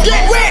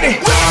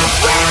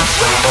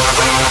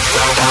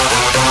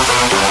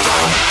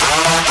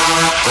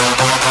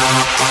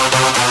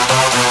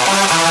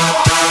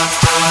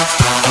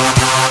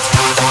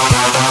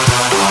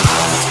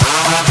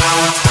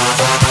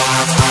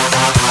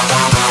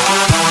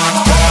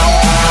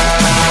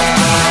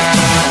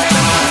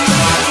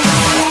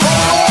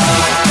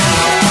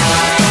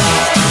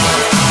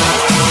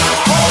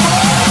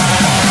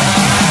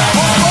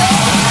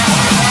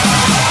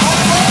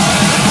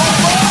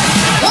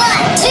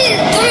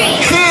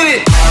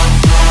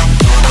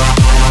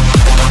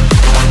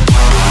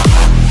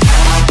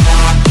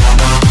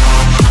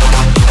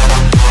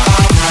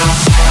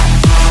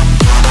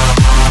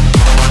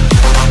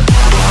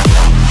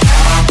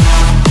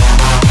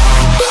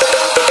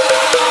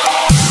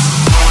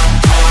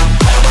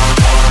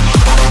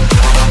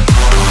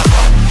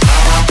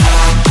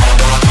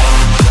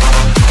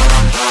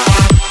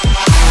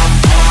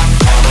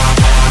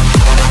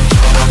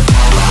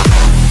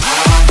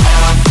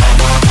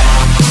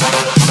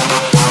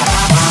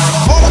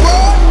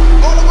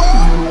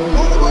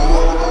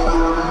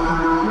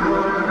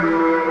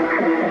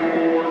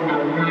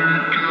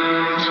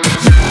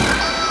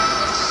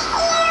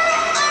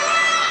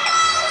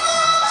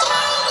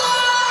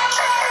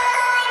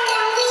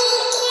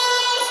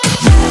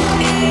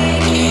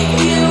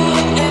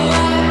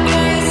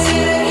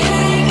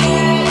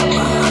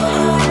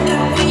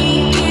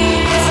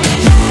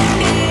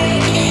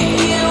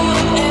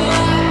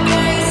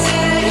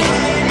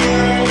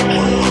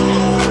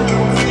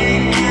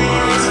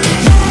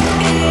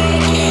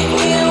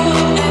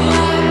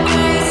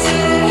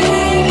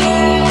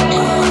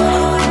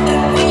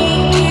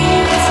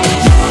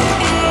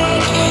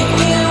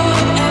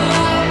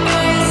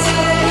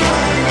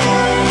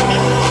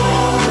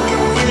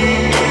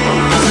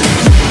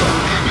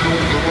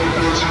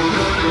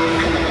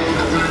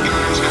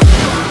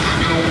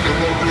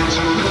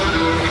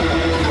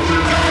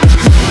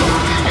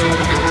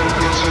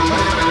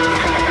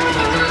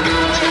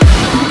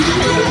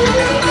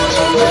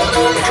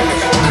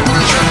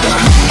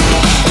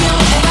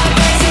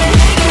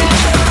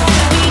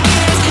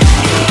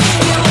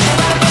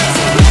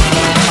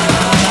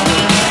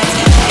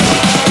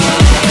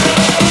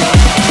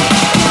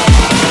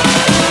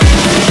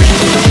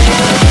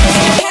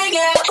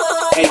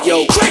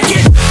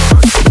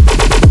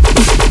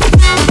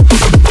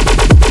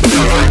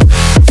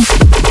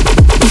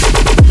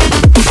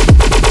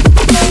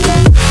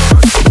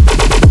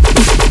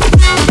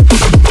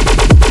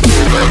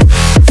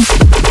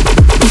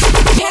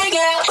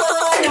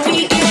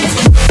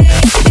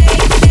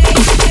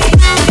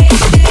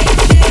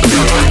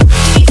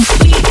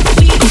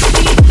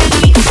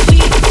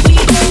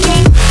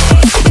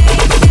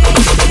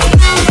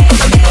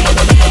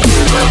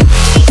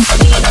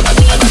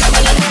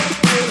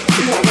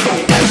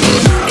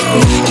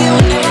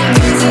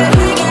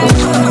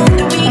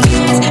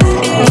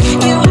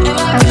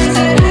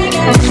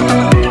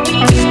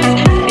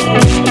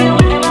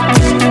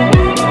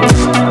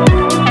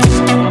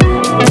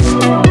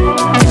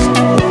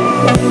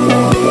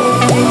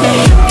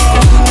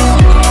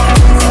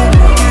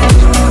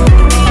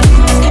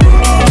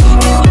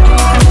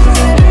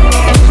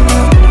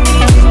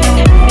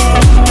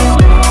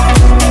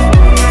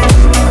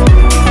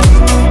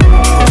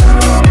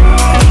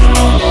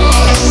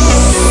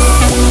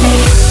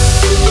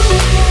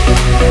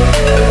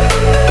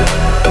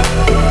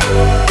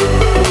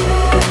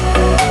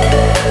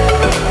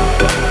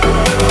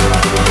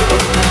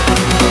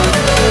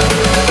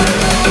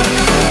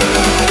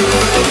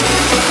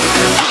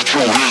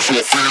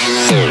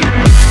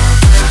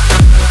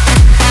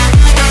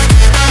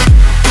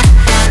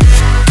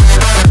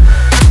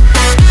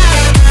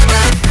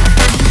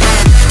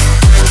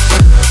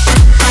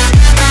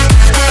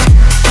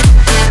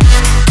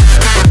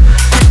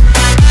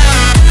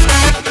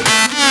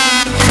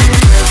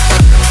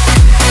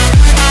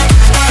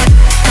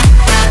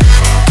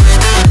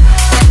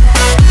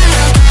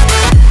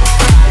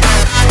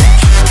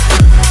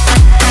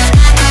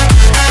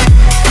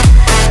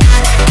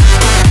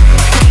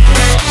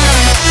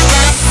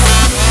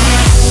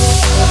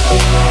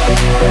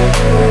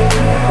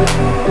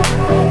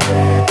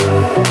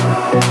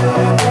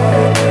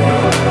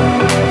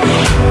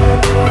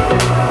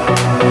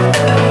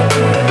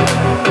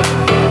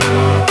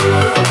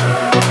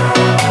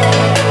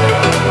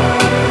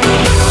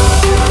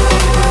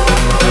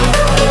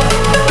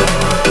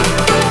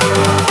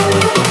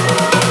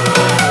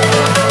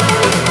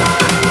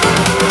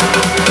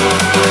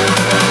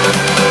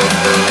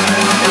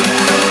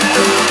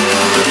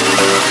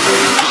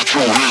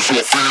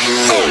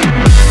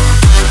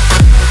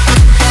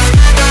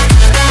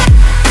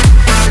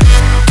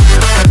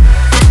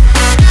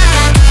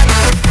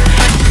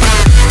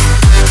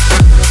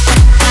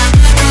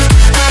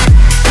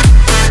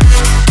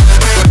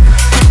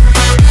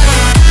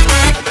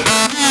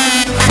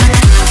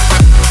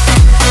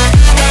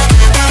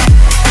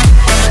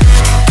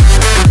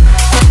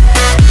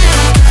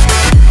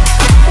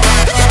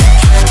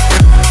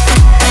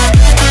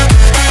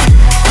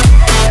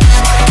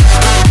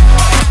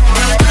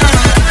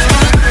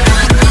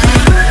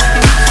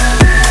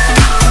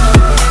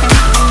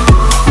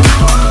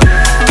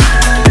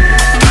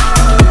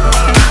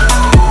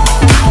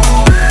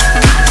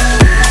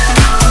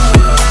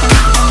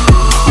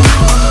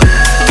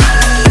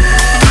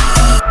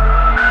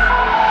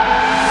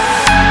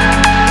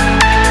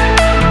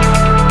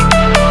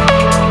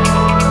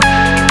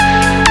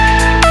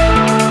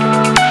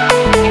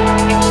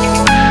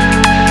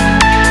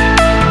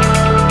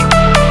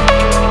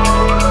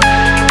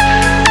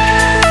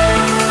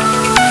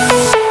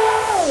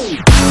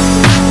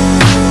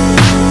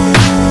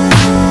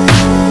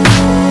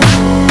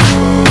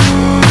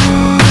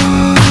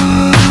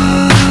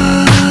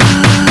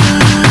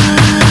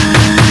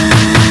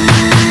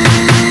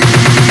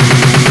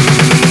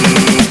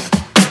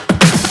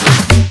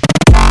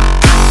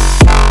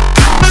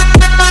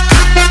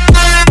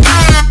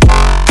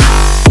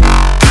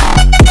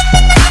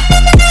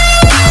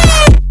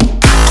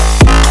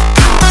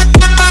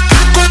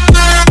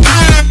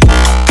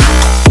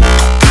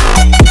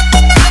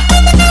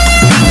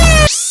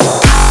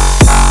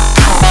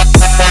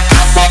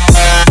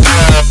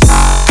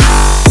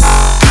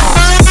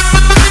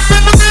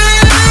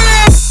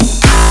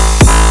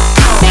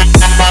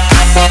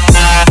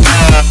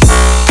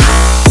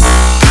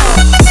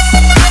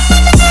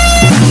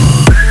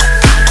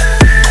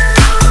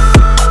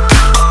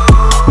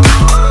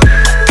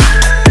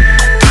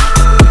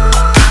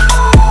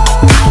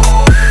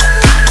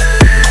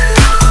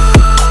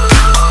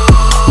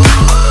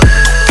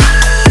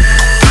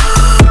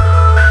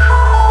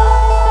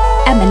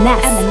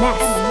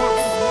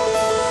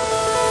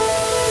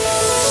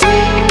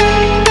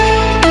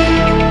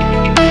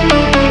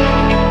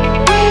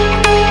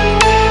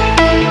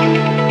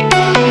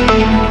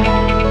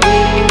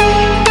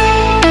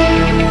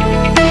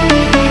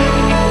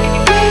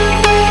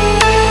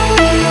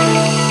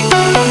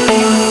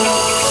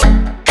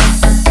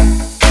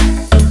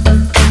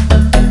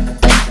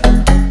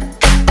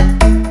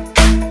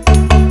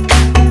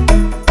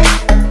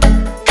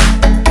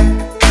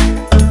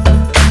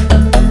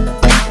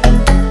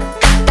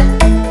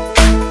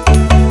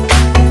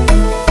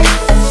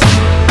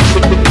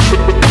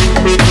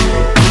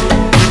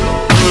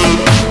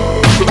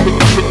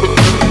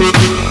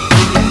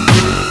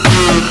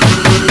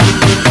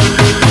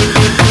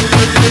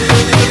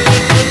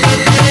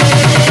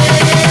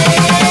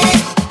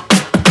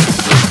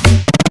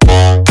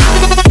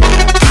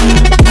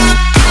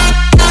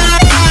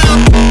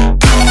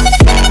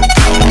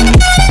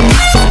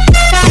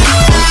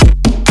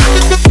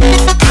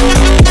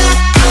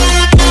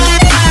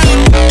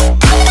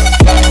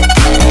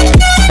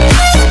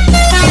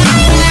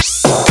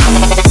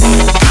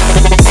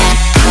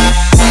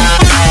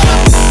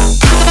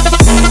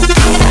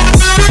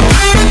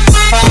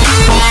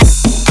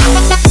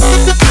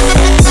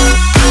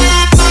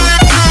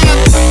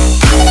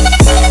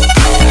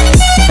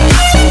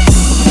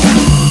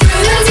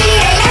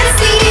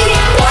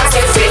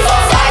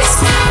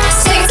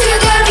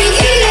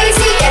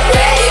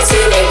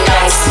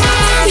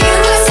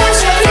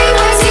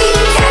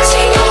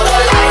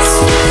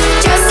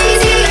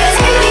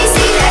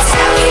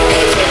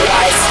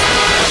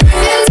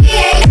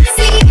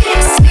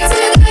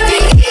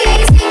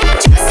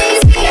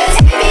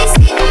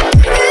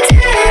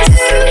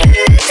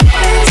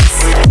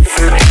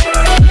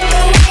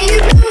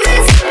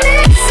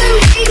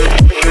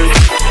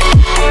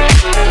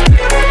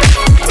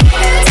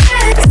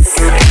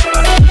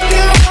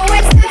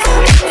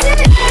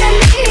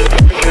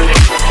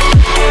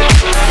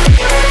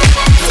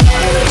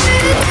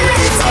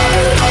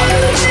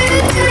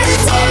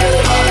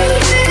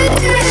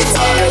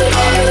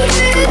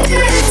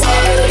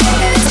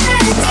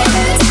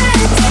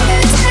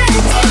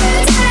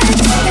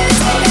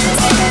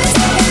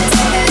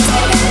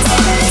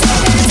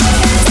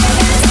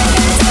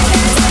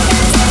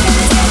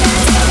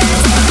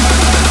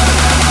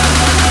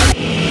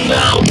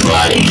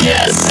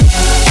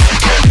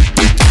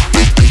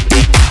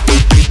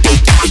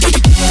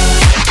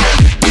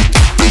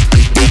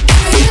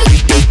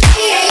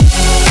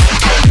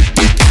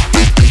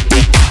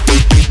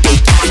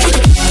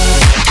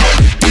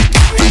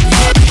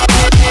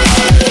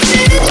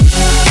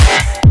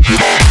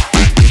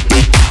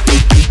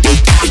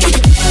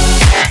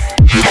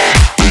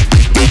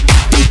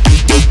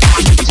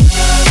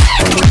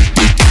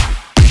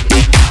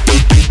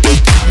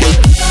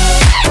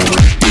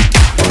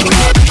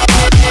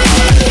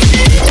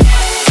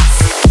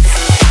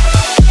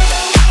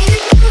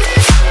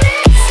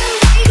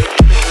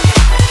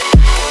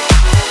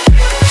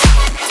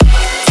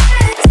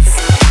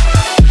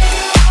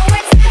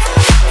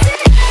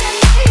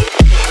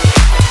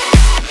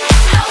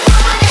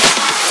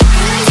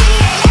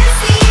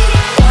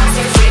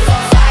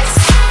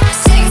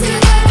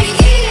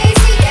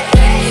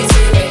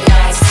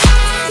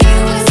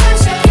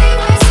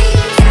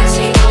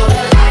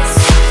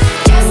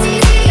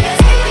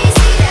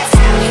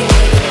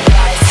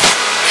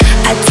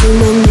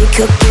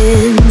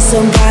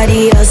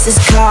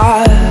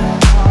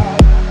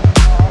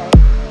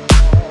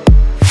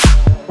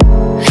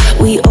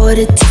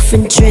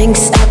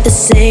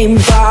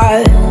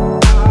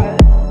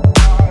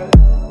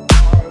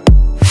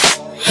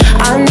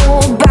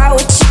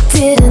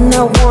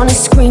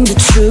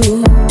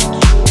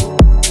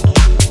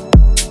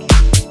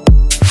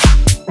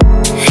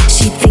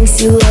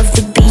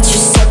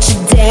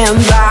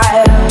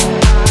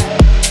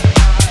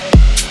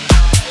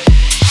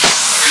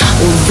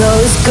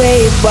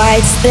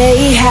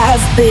 They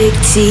have big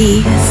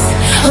teeth.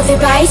 Oh, they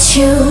bite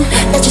you.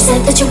 That you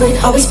said that you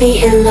would always be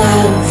in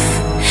love,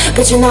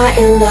 but you're not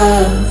in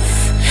love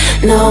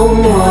no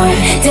more.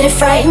 Did it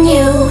frighten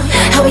you?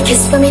 How we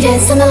kissed when we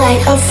danced on the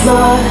light of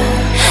floor,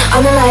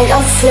 on the light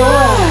of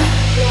floor.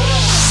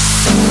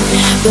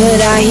 But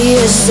I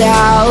hear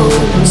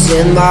sounds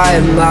in my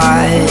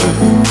mind,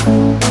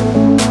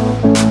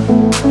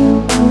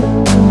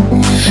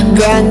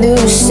 brand new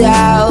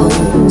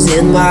sounds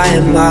in my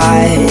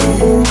mind.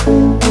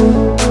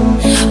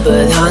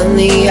 But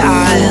honey,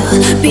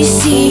 I'll be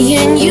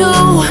seeing you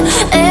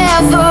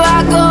wherever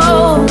I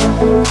go.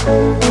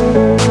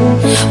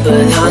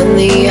 But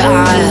honey,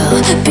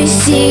 I'll be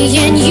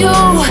seeing you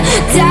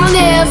down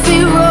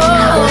every road.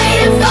 I'm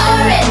waiting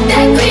for it,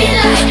 that green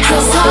light.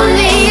 'Cause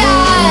honey,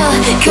 I'll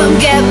come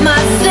get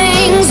my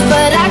things,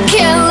 but I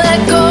can't let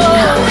go.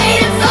 I'm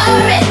waiting for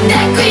it,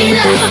 that green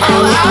light.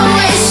 Oh, I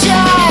wish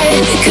I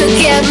could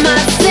get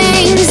my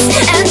things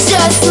and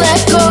just let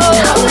go.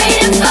 I'm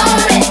waiting for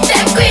it,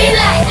 that green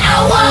light.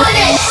 I want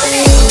it.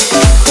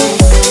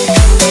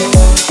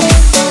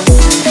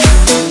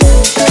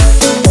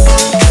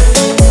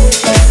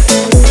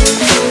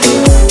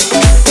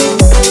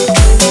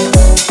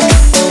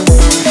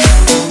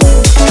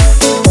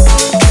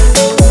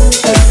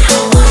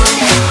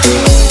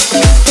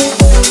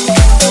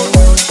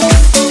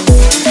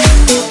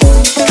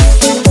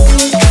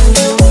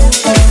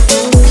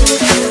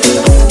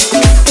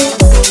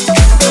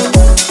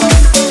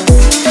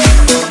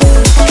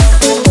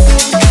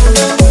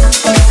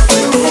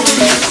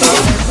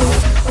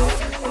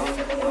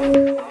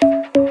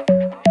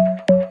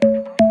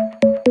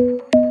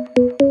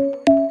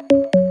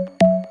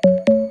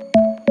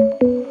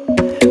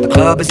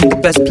 Isn't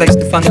the best place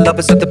to find the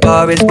lovers, so the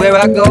bar is where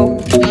I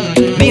go.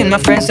 Me and my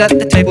friends at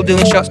the table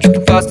doing shots,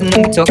 drinking fast, and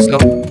then we talk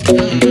slow.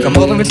 Come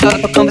over and start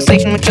up a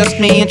conversation with just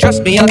me, and trust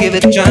me, I'll give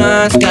it a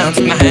chance. Down,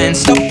 take my hand,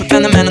 stop,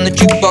 and the man on the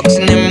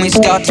jukebox, and then we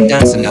start to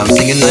dance. And I'm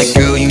singing like,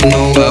 girl, you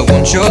know I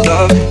want your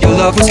love. Your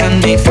love was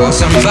handmade for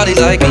somebody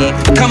like me.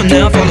 Come on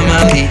now, follow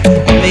my lead.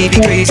 I may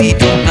be crazy,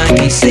 don't mind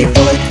me. Say,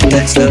 boy,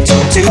 let's not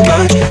talk too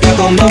much.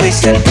 Grab on my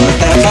waist and put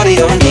that body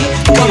on me.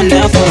 Come on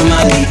now, follow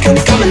my lead.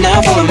 Come on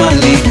now, follow my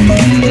lead.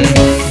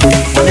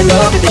 I'm in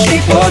love with the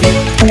shape of you.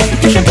 You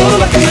push and pull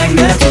like a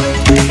magnet.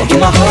 Although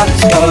my heart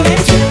is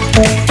falling too.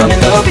 I'm in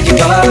love with your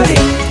body.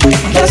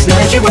 Last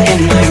night you were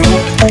in my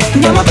room.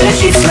 Now my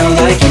bedsheets smell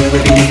like you.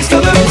 Every day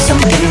discovering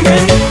something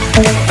brand new.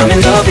 I'm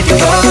in love with your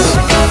body.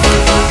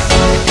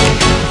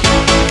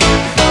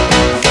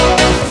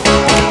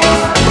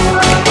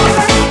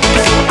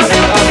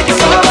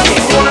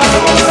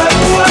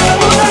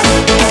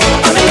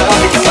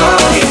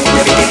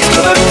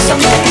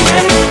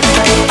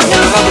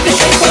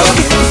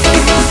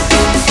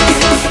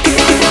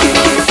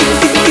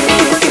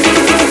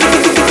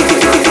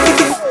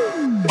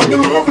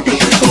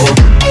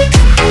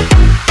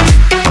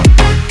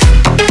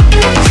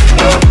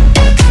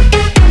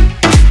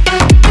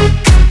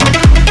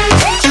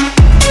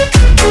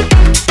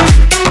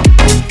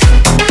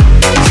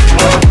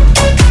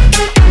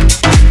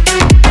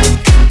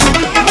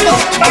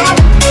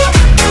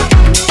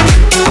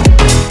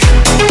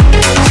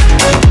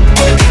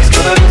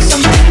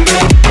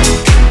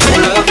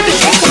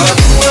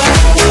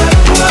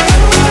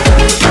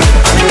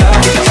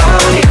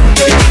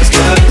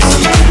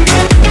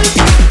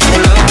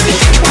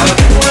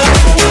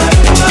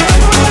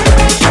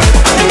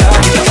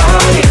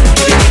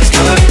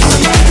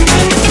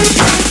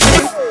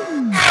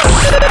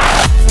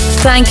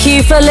 Thank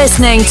you for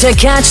listening to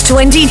Catch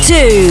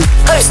 22,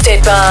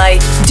 hosted by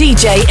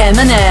DJ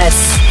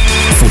M&S.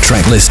 For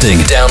track listing,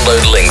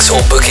 download links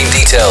or booking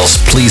details,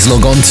 please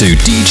log on to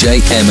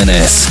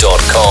djmns.com.